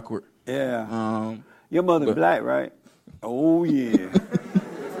real awkward. Yeah. Your mother's black, right? Oh, yeah.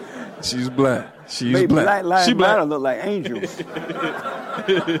 She's black. She's Maybe black. Black Lives She Matter black. look like angels.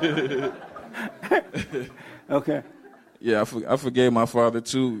 Okay. Yeah, I forgave my father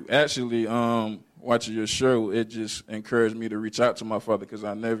too. Actually, watching your show, it just encouraged me to reach out to my father because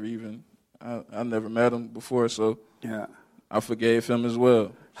I never met him before. So yeah, I forgave him as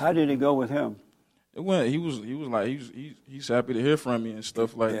well. How did it go with him? It went. He was like he's happy to hear from me and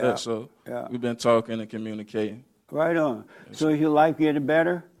stuff like that. So we've been talking and communicating. Right on. So is your life getting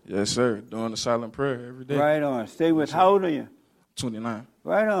better? Yes, sir. Doing the silent prayer every day. Right on. Stay with. How old are you? 29.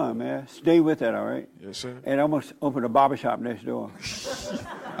 Right on, man. Stay with that, all right? Yes, sir. And I'm going to open a barbershop next door.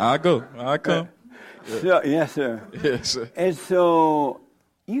 I come. Yeah. So, yes, sir. Yes, sir. And so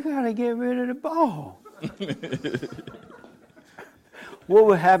you got to get rid of the ball. What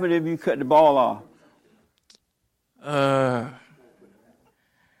would happen if you cut the ball off? I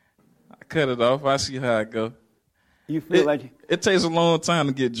cut it off. I see how it go. You feel like it takes a long time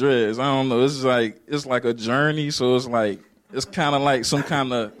to get dreads. I don't know. It's like a journey. So it's kind of like some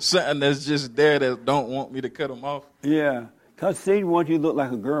kind of something that's just there that don't want me to cut them off. Yeah, because Satan wants you to look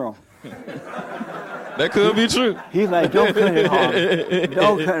like a girl. That could be true. He's like, don't cut it off.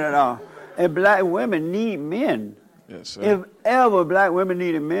 Don't cut it off. And black women need men. Yes, sir. If ever black women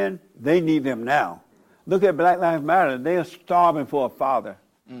needed men, they need them now. Look at Black Lives Matter. They are starving for a father.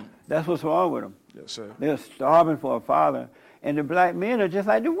 That's what's wrong with them. Yes, sir. They're starving for a father. And the black men are just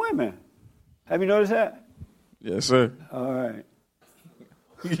like the women. Have you noticed that?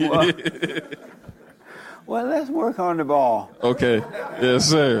 Well, let's work on the ball. Okay. Yes,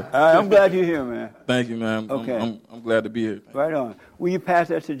 sir. I'm glad you're here, man. Thank you, man. Okay. I'm glad to be here. Right on. Will you pass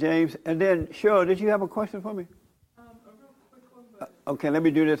that to James? And then, Cheryl, did you have a question for me? A real quick one, but Okay, let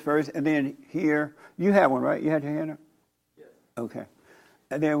me do this first. And then here, you have one, right? You had your hand up? yes. Okay.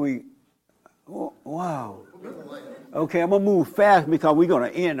 And then wow. Okay, I'm going to move fast because we're going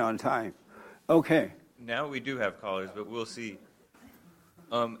to end on time. Okay. Now we do have callers, but we'll see.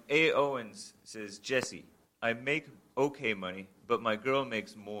 A. Owens says, Jesse, I make okay money, but my girl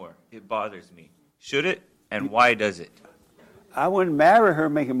makes more. It bothers me. Should it? And why does it? I wouldn't marry her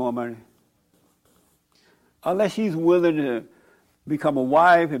making more money. Unless she's willing to become a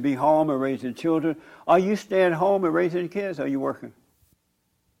wife and be home and raising children. Are you staying home and raising kids, or are you working?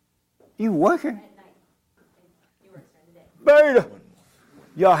 You working? Bird.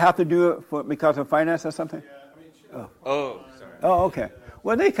 Y'all have to do it because of finance or something? Oh, sorry. Oh, okay.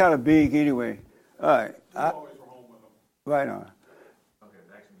 Well, they kind of big anyway. All right. Right on. Okay,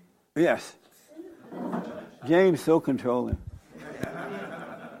 back to me. Yes. James so controlling.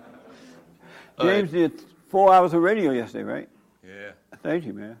 James did 4 hours of radio yesterday, right? Yeah. Thank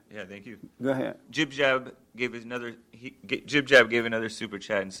you, man. Yeah, thank you. Go ahead. Jib Jab gave another super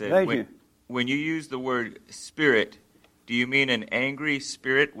chat and said, Thank you. When you use the word spirit, do you mean an angry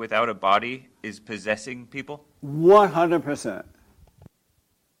spirit without a body is possessing people? 100%.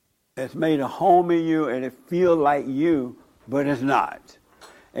 It's made a home in you, and it feels like you, but it's not.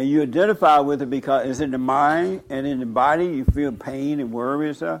 And you identify with it because it's in the mind and in the body. You feel pain and worry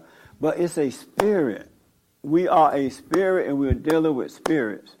and stuff. But it's a spirit. We are a spirit, and we're dealing with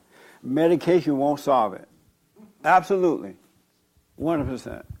spirits. Medication won't solve it. Absolutely.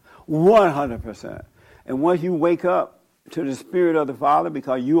 100%. 100%. And once you wake up to the spirit of the Father,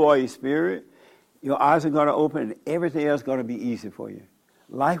 because you are a spirit, your eyes are going to open, and everything else is going to be easy for you.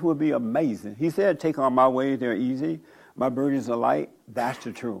 Life will be amazing. He said, take on my ways, they're easy. My burdens are light. That's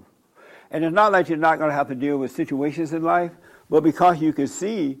the truth. And it's not like you're not going to have to deal with situations in life, but because you can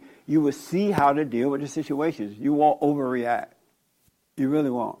see, you will see how to deal with the situations. You won't overreact. You really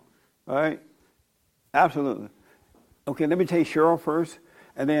won't. All right? Absolutely. Okay, let me take Cheryl first,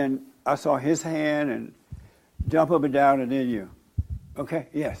 and then I saw his hand and jump up and down, and then you. Okay?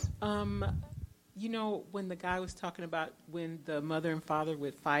 Yes. You know, when the guy was talking about when the mother and father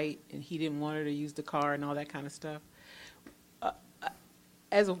would fight and he didn't want her to use the car and all that kind of stuff,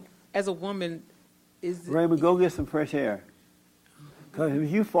 as a woman, Raymond, go get some fresh air. Because if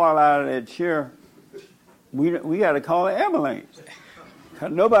you fall out of that chair, we got to call an ambulance.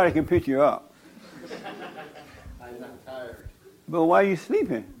 Because nobody can pick you up. I'm not tired. But why are you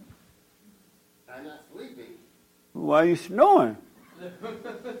sleeping? I'm not sleeping. Why are you snoring? Who's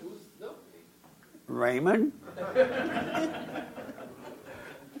snoring? Raymond?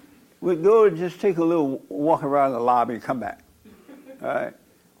 We'll go and just take a little walk around the lobby and come back. All right?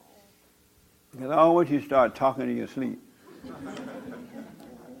 Because I don't want you to start talking in your sleep.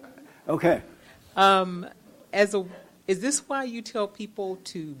 Okay. Is this why you tell people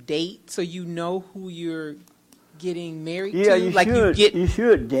to date so you know who you're getting married to? Yeah, you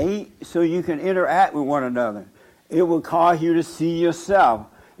should date so you can interact with one another. It will cause you to see yourself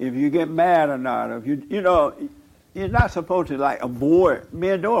if you get mad or not. If you're not supposed to avoid.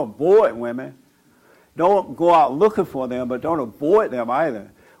 Men, don't avoid women. Don't go out looking for them, but don't avoid them either.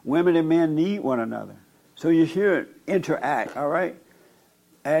 Women and men need one another. So you should interact, all right?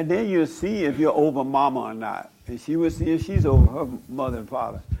 And then you'll see if you're over mama or not. And she will see if she's over her mother and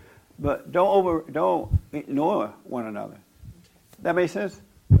father. But don't ignore one another. That make sense?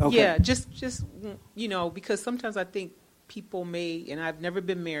 Okay. Yeah, just because sometimes I think people may, and I've never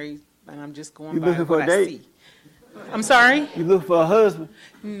been married, and I'm just going by looking for what a date? I see. I'm sorry? You look for a husband?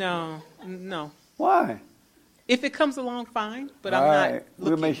 No. Why? If it comes along, fine, but all I'm right. not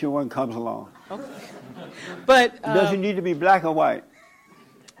We'll make sure one comes along. Okay. But does it need to be black or white?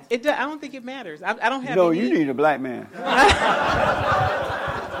 I don't think it matters. I don't have. No, you need a black man.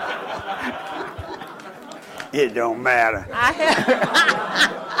 It don't matter.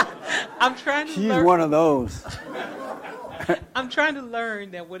 I'm trying to. She's one of those. I'm trying to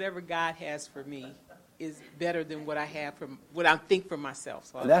learn that whatever God has for me is better than what I have what I think for myself.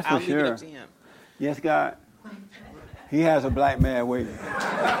 So That's I'll for leave sure. it up to Him. Yes, God. He has a black man waiting.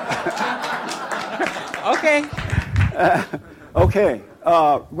 Okay. Okay.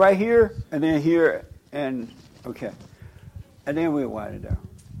 Right here, and then here, and okay. And then we'll wind it down.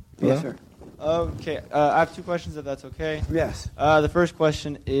 Yes, sir. Okay. I have two questions, if that's okay. Yes. The first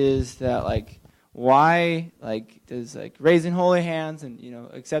question is that, why, does, raising holy hands and,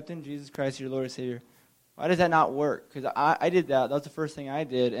 accepting Jesus Christ, your Lord and Savior, why does that not work? Because I did that. That was the first thing I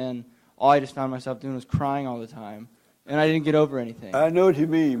did, and all I just found myself doing was crying all the time, and I didn't get over anything. I know what you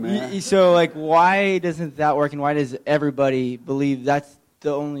mean, man. So, like, why doesn't that work, and why does everybody believe that's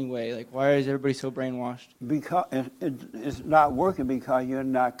the only way? Like, why is everybody so brainwashed? Because it's not working because you're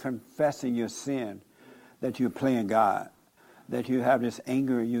not confessing your sin, that you're playing God, that you have this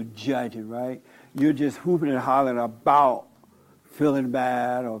anger, you're judging, right? You're just hooping and hollering about feeling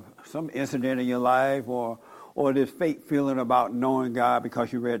bad or some incident in your life or this fake feeling about knowing God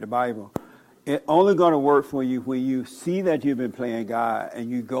because you read the Bible. It's only going to work for you when you see that you've been playing God and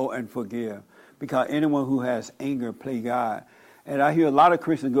you go and forgive. Because anyone who has anger play God. And I hear a lot of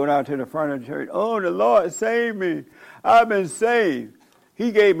Christians go down to the front of the church, oh, the Lord saved me. I've been saved.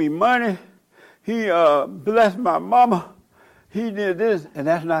 He gave me money. He blessed my mama. He did this, and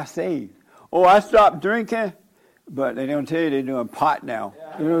that's not saved. Oh, I stopped drinking, but they don't tell you they're doing pot now.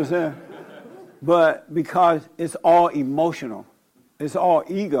 You know what I'm saying? But because it's all emotional, it's all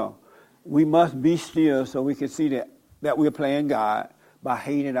ego, we must be still so we can see that we're playing God by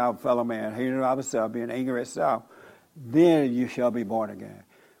hating our fellow man, hating ourselves, being angry at self. Then you shall be born again.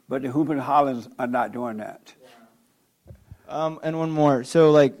 But the hooping and hollers are not doing that. And one more.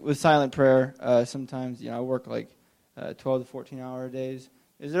 So, like, with silent prayer, sometimes, I work, 12 to 14-hour days.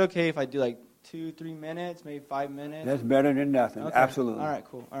 Is it okay if I do, 2-3 minutes, maybe 5 minutes? That's better than nothing. Okay. Absolutely. All right,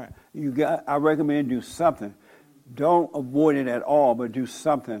 cool. All right. I recommend do something. Don't avoid it at all, but do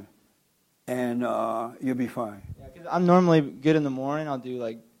something, and you'll be fine. Yeah, 'cause I'm normally good in the morning. I'll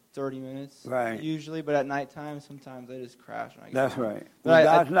do, 30 minutes right. usually, but at nighttime, sometimes I just crash. When I get That's home. right. But Well,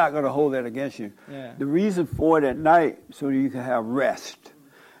 God's not going to hold that against you. Yeah. The reason for it at night, so that you can have rest.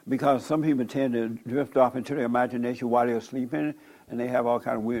 Because some people tend to drift off into their imagination while they're sleeping, and they have all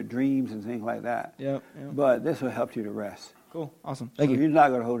kind of weird dreams and things like that. Yep. But this will help you to rest. Cool. Awesome. Thank so you. He's not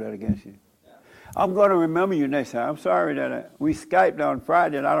going to hold that against you. I'm going to remember you next time. I'm sorry that we Skyped on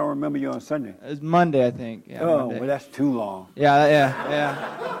Friday and I don't remember you on Sunday. It was Monday, I think. Yeah, oh, Monday. well, that's too long.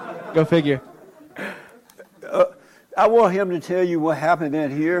 Yeah. Go figure. I want him to tell you what happened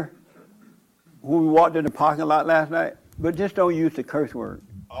in here when we walked in the parking lot last night, but just don't use the curse word.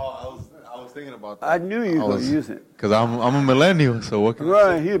 Oh, I was thinking about that. I knew you were going to use it. Because I'm a millennial, so what can I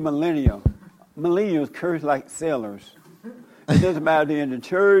Right, say? he's a millennial. Millennials curse like sailors. It doesn't matter if they're in the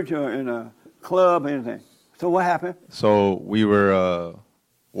church or in a club or anything. So what happened? So we were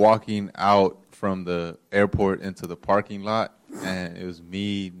walking out from the airport into the parking lot, and it was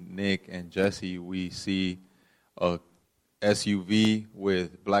me, Nick, and Jesse. We see a SUV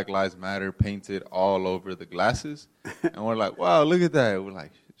with Black Lives Matter painted all over the glasses, and we're like, wow, look at that. We're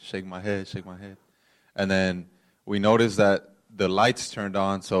like, shake my head. And then we noticed that the lights turned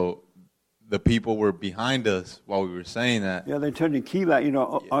on, so the people were behind us while we were saying that. Yeah, they turned the key light,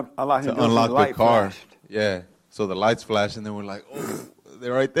 to unlock the car. Yeah, so the lights flashed, and then we're like, oh,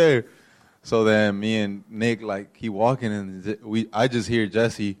 they're right there. So then me and Nick, keep walking, and I just hear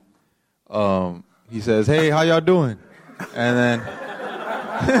Jesse. He says, hey, how y'all doing? And then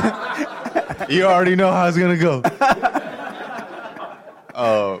you already know how it's going to go.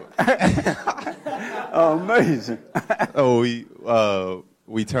 Amazing.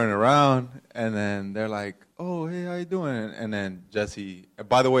 We turn around, and then they're like, oh, hey, how you doing? And then Jesse,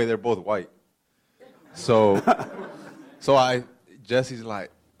 by the way, they're both white. So Jesse's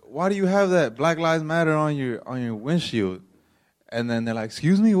like, why do you have that Black Lives Matter on your windshield? And then they're like,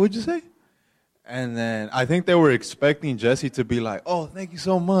 excuse me, what'd you say? And then I think they were expecting Jesse to be like, oh, thank you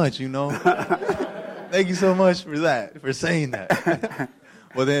so much, Thank you so much for saying that.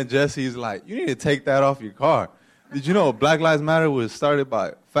 But then Jesse's like, you need to take that off your car. Did you know Black Lives Matter was started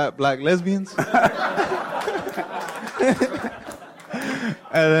by fat black lesbians?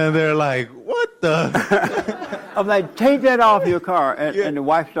 And then they're like, what the? I'm like, take that off your car. And the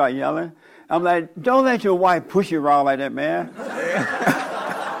wife started yelling. I'm like, don't let your wife push you around like that, man.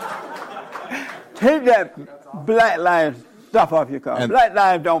 Take that Black Lives stuff off your car. Black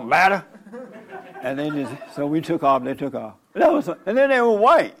lives don't matter. And then so we took off, they took off. And then they were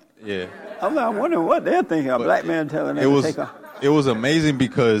white. Yeah. I'm like, I wonder what they're thinking. A black man telling them to take off. It was amazing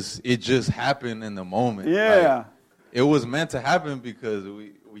because it just happened in the moment. Yeah. It was meant to happen because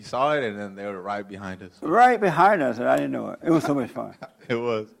we saw it, and then they were right behind us. Right behind us, and I didn't know it. It was so much fun. It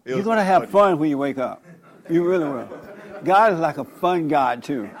was. You're going to have fun when you wake up. You really will. God is like a fun God,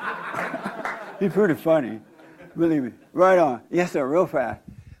 too. He's pretty funny. Believe me. Right on. Yes, sir, real fast.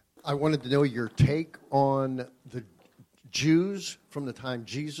 I wanted to know your take on the Jews from the time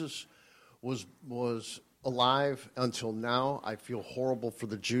Jesus was alive until now. I feel horrible for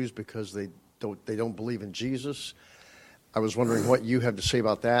the Jews because they don't believe in Jesus. I was wondering what you have to say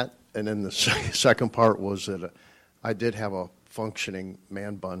about that. And then the second part was that I did have a functioning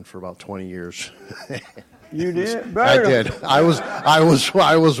man bun for about 20 years. You did? I did. I was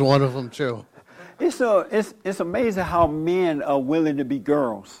one of them too. It's amazing how men are willing to be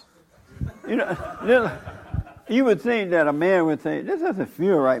girls. You know, you would think that a man would say, "This doesn't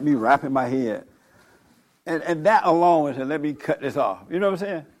feel right, me wrapping my head," and that alone would say, "Let me cut this off." You know what I'm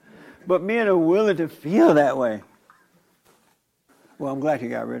saying? But men are willing to feel that way. Well, I'm glad you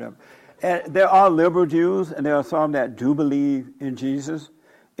got rid of them. And there are liberal Jews, and there are some that do believe in Jesus.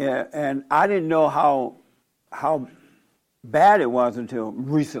 And I didn't know how bad it was until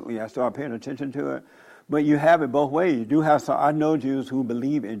recently. I started paying attention to it. But you have it both ways. You do have some. I know Jews who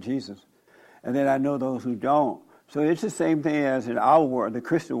believe in Jesus, and then I know those who don't. So it's the same thing as in our world, the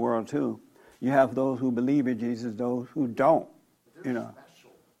Christian world too. You have those who believe in Jesus, those who don't. You know.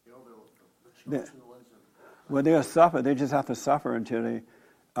 Well, they'll suffer. They just have to suffer until they.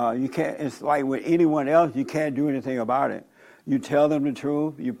 You can't. It's like with anyone else. You can't do anything about it. You tell them the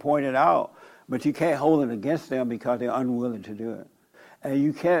truth. You point it out, but you can't hold it against them because they're unwilling to do it. And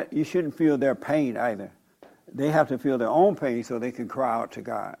you can't. You shouldn't feel their pain either. They have to feel their own pain so they can cry out to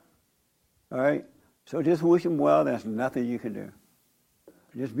God. All right. So just wish them well. There's nothing you can do.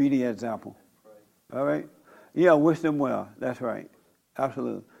 Just be the example. All right. Yeah, wish them well. That's right.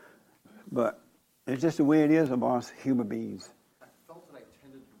 Absolutely. But it's just the way it is amongst human beings. I felt that I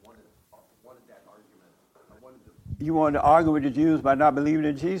tended to wanted that argument. You wanted to argue with the Jews by not believing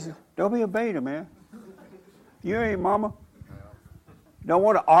in Jesus? Don't be a beta, man. You ain't mama. Don't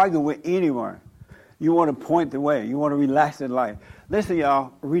want to argue with anyone. You want to point the way. You want to relax in life. Listen,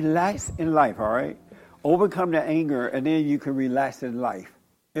 y'all, relax in life, all right? Overcome the anger, and then you can relax in life.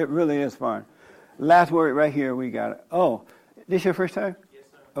 It really is fun. Last word right here, we got it. Oh, this your first time? Yes,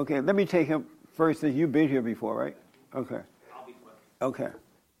 sir. Okay, let me take him first, since you've been here before, right? Okay. I'll be quick. Okay.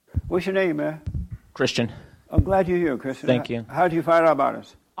 What's your name, man? Christian. I'm glad you're here, Christian. Thank you. How did you find out about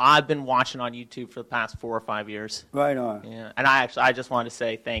us? I've been watching on YouTube for the past 4 or 5 years. Right on. Yeah, and I just wanted to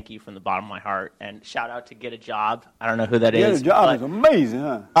say thank you from the bottom of my heart, and shout out to Get a Job. I don't know who that is. Get a Job is amazing,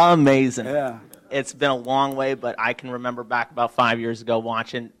 huh? Amazing. Yeah. It's been a long way, but I can remember back about 5 years ago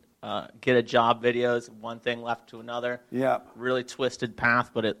watching Get a Job videos. One thing left to another. Yeah. Really twisted path,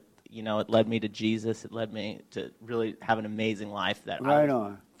 but it led me to Jesus. It led me to really have an amazing life that right I was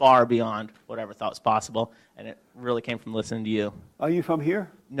on. far beyond whatever thought was possible, and it really came from listening to you. Are you from here?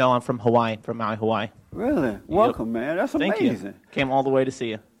 No, I'm from Hawaii, from Maui, Hawaii. Really? Welcome, man. That's amazing. Thank you. Came all the way to see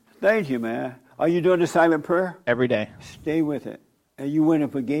you. Thank you, man. Are you doing the silent prayer? Every day. Stay with it. And you went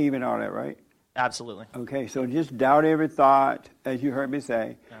and forgave and all that, right? Absolutely. Okay, so just doubt every thought, as you heard me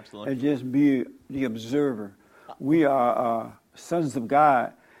say. Absolutely. And just be the observer. We are sons of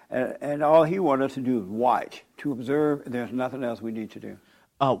God, and all he wants us to do is watch, to observe, and there's nothing else we need to do.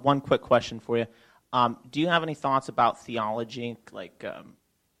 One quick question for you. Do you have any thoughts about theology, like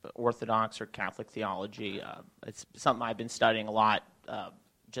Orthodox or Catholic theology? It's something I've been studying a lot,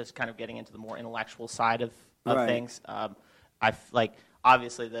 just kind of getting into the more intellectual side of Right. things.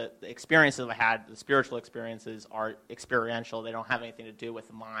 Obviously, the experiences I had, the spiritual experiences, are experiential. They don't have anything to do with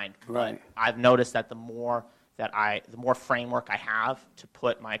the mind. Right. But I've noticed that the more framework I have to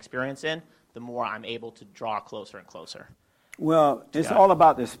put my experience in, the more I'm able to draw closer and closer. Well, it's God. all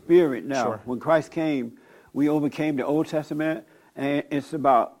about the Spirit now. Sure. When Christ came, we overcame the Old Testament, and it's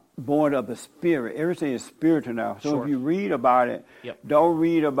about born of the Spirit. Everything is spiritual now. So Sure. if you read about it, Yep. don't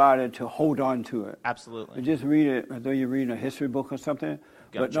read about it to hold on to it. Absolutely. Just read it as though you're reading a history book or something,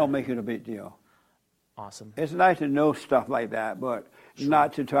 but Gotcha. don't make it a big deal. Awesome. It's nice to know stuff like that, but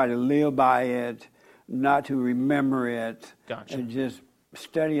not to try to live by it, not to remember it, Gotcha. and just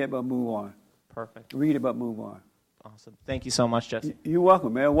study it but move on. Perfect. Read it but move on. Awesome. Thank you so much, Jesse. You're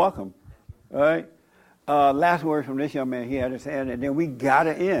welcome, man. Welcome. All right. Last word from this young man. He had his hand, and then we got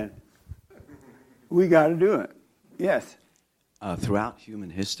to end. We got to do it. Yes. Throughout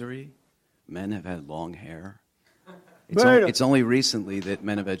human history, men have had long hair. Beta. It's only recently that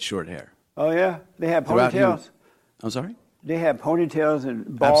men have had short hair. Oh, yeah? They had Throughout human- ponytails? I'm sorry? They had ponytails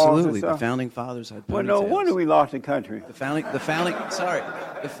and balls Absolutely. and stuff? The founding fathers had ponytails. Well, no wonder we lost the country. The founding, sorry.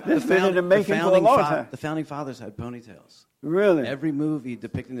 This been in the making for a long time. The founding fathers had ponytails. Really? Every movie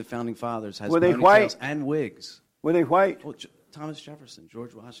depicting the founding fathers has Were they ponytails white? and wigs. Were they white? Well, Thomas Jefferson,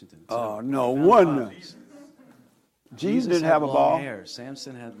 George Washington. Oh, too. no Founding wonder. fathers. Jesus didn't had have a long ball. Hair.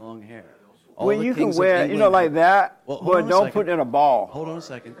 Samson had long hair. All Well, the you can kings of wear, England like had- that, Well, hold but on a don't second. put it in a ball. Hold on a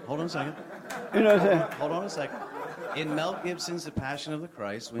second. You know what I'm saying? Hold on a second. In Mel Gibson's The Passion of the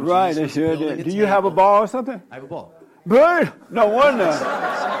Christ, when Right, they Jesus was sure building did. a Do you have a temple- ball or something? I have a ball. Good. No wonder.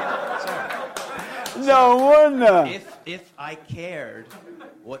 No wonder. If I cared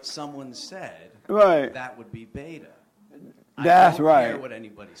what someone said, Right. that would be beta. That's I don't right. care what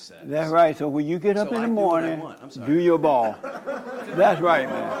anybody says. That's right. So when you get up So in I the do what I morning, want. I'm sorry. do your ball. That's right,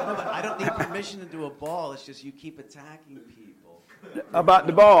 man. No, but I don't need permission to do a ball. It's just you keep attacking people. About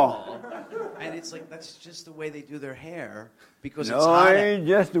the ball. And it's like, that's just the way they do their hair because it's No, hot. it ain't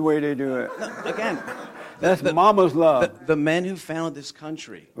just the way they do it. Again, that's mama's love. The men who founded this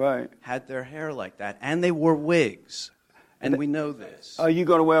country had their hair like that, and they wore wigs. And we know this. Are you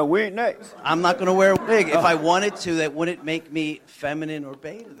going to wear a wig next? I'm not going to wear a wig. If I wanted to, that wouldn't make me feminine or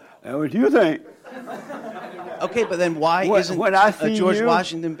beta, though. That's what you think. Okay, but then why isn't when I see George you,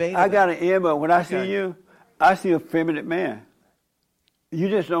 Washington beta? I got an ear, but when I see Okay. you, I see a feminine man. You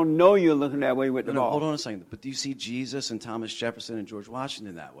just don't know you're looking that way with the No, ball. hold on a second. But do you see Jesus and Thomas Jefferson and George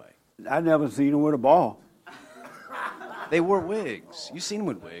Washington that way? I never seen him with a ball. They wore wigs. You seen them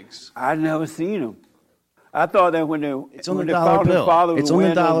with wigs. I never seen him. I thought that when It's on when the the dollar founding bill. fathers It's were on the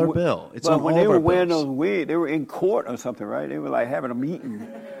wearing those dollar wi- bill. It's but on when all they of were our wearing bills. those wigs, they were in court or something, right? They were like having a meeting.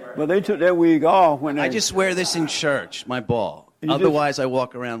 But they took that wig off when they... I just wear this in church, my ball. You just- Otherwise, I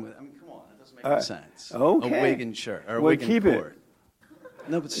walk around with. I mean, come on, that doesn't make any sense. Okay. A wig in church or a Well, wig keep in it. court.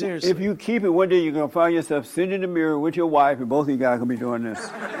 No, but seriously. If you keep it, one day you're going to find yourself sitting in the mirror with your wife, and both of you guys going to be doing this.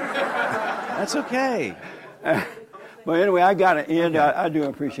 That's okay. But anyway, I got to end. I do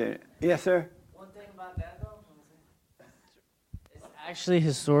appreciate it. Yes, sir? Actually,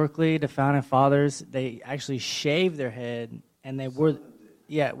 historically, the founding fathers, they actually shaved their head, and they were,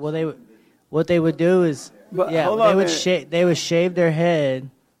 yeah. Well, what they would do is, But yeah, hold on a they would shave their head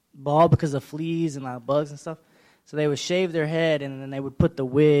bald because of fleas and like bugs and stuff. So they would shave their head, and then they would put the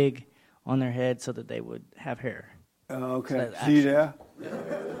wig on their head so that they would have hair. Okay. So that See there?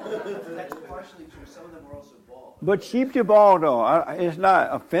 That's partially true. Some of them are also bald. But keep your ball, though. It's not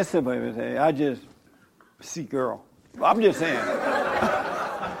offensive or anything. I just see girl. I'm just saying.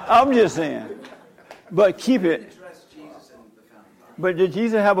 I'm just saying. But keep it. But did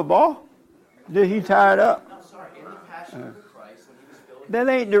Jesus have a ball? Did he tie it up? I'm sorry. In the Passion of Christ, when he was building. That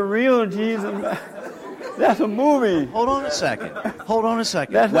ain't the real Jesus. That's a movie. Hold on a second. Hold on a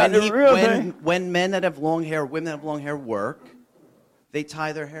second. That's not the real thing. When men that have long hair, women that have long hair work, they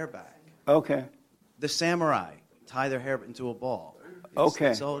tie their hair back. Okay. The samurai tie their hair into a ball. Okay.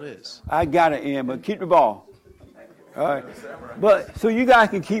 That's all it is. I got it in, but keep the ball. All right. But so you guys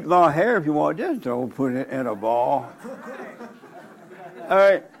can keep long hair if you want. Just don't put it in a ball. All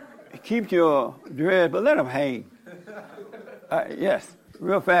right. Keep your dread, but let them hang. Yes.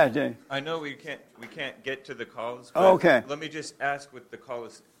 Real fast, Jay. I know we can't get to the calls. Oh, okay. Let me just ask what the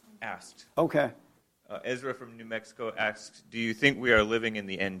callers asked. Okay. Ezra from New Mexico asks, do you think we are living in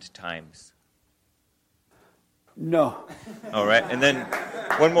the end times? No. All right. And then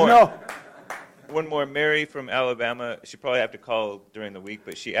one more. No. One more. Mary from Alabama. She probably have to call during the week,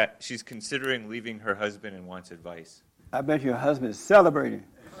 but she's considering leaving her husband and wants advice. I bet your husband's celebrating.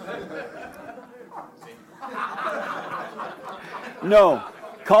 No.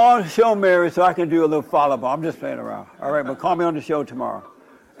 Call the show, Mary, so I can do a little follow-up. I'm just playing around. All right, but call me on the show tomorrow.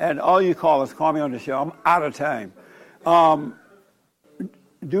 And all you callers, call me on the show. I'm out of time.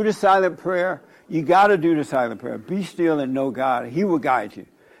 Do the silent prayer. You got to do the silent prayer. Be still and know God. He will guide you.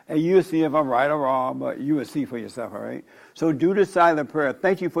 And you'll see if I'm right or wrong, but you will see for yourself, all right? So do the silent prayer.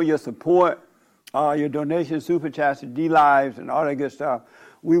 Thank you for your support, your donations, super chats, D-Lives, and all that good stuff.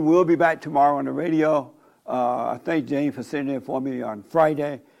 We will be back tomorrow on the radio. I thank James for sitting in for me on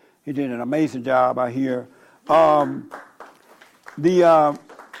Friday. He did an amazing job out here. So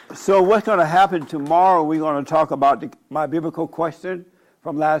what's going to happen tomorrow, we're going to talk about my biblical question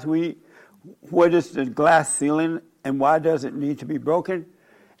from last week. What is the glass ceiling and why does it need to be broken?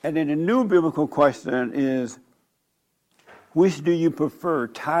 And then the new biblical question is, which do you prefer,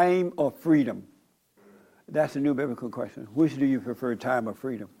 time or freedom? That's the new biblical question. Which do you prefer, time or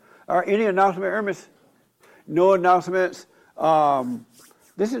freedom? All right, any announcement, Ernest? No announcements.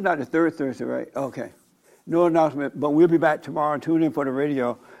 This is not the third Thursday, right? Okay. No announcement, but we'll be back tomorrow. Tune in for the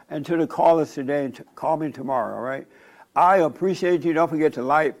radio. And to the callers today, call me tomorrow, all right? I appreciate you. Don't forget to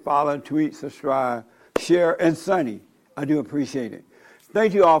like, follow, tweet, subscribe, share, and Sunny. I do appreciate it.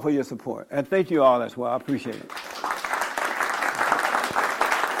 Thank you all for your support. And thank you all as well. I appreciate it.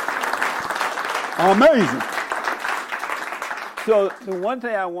 Amazing. So the one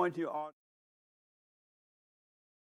thing I want you all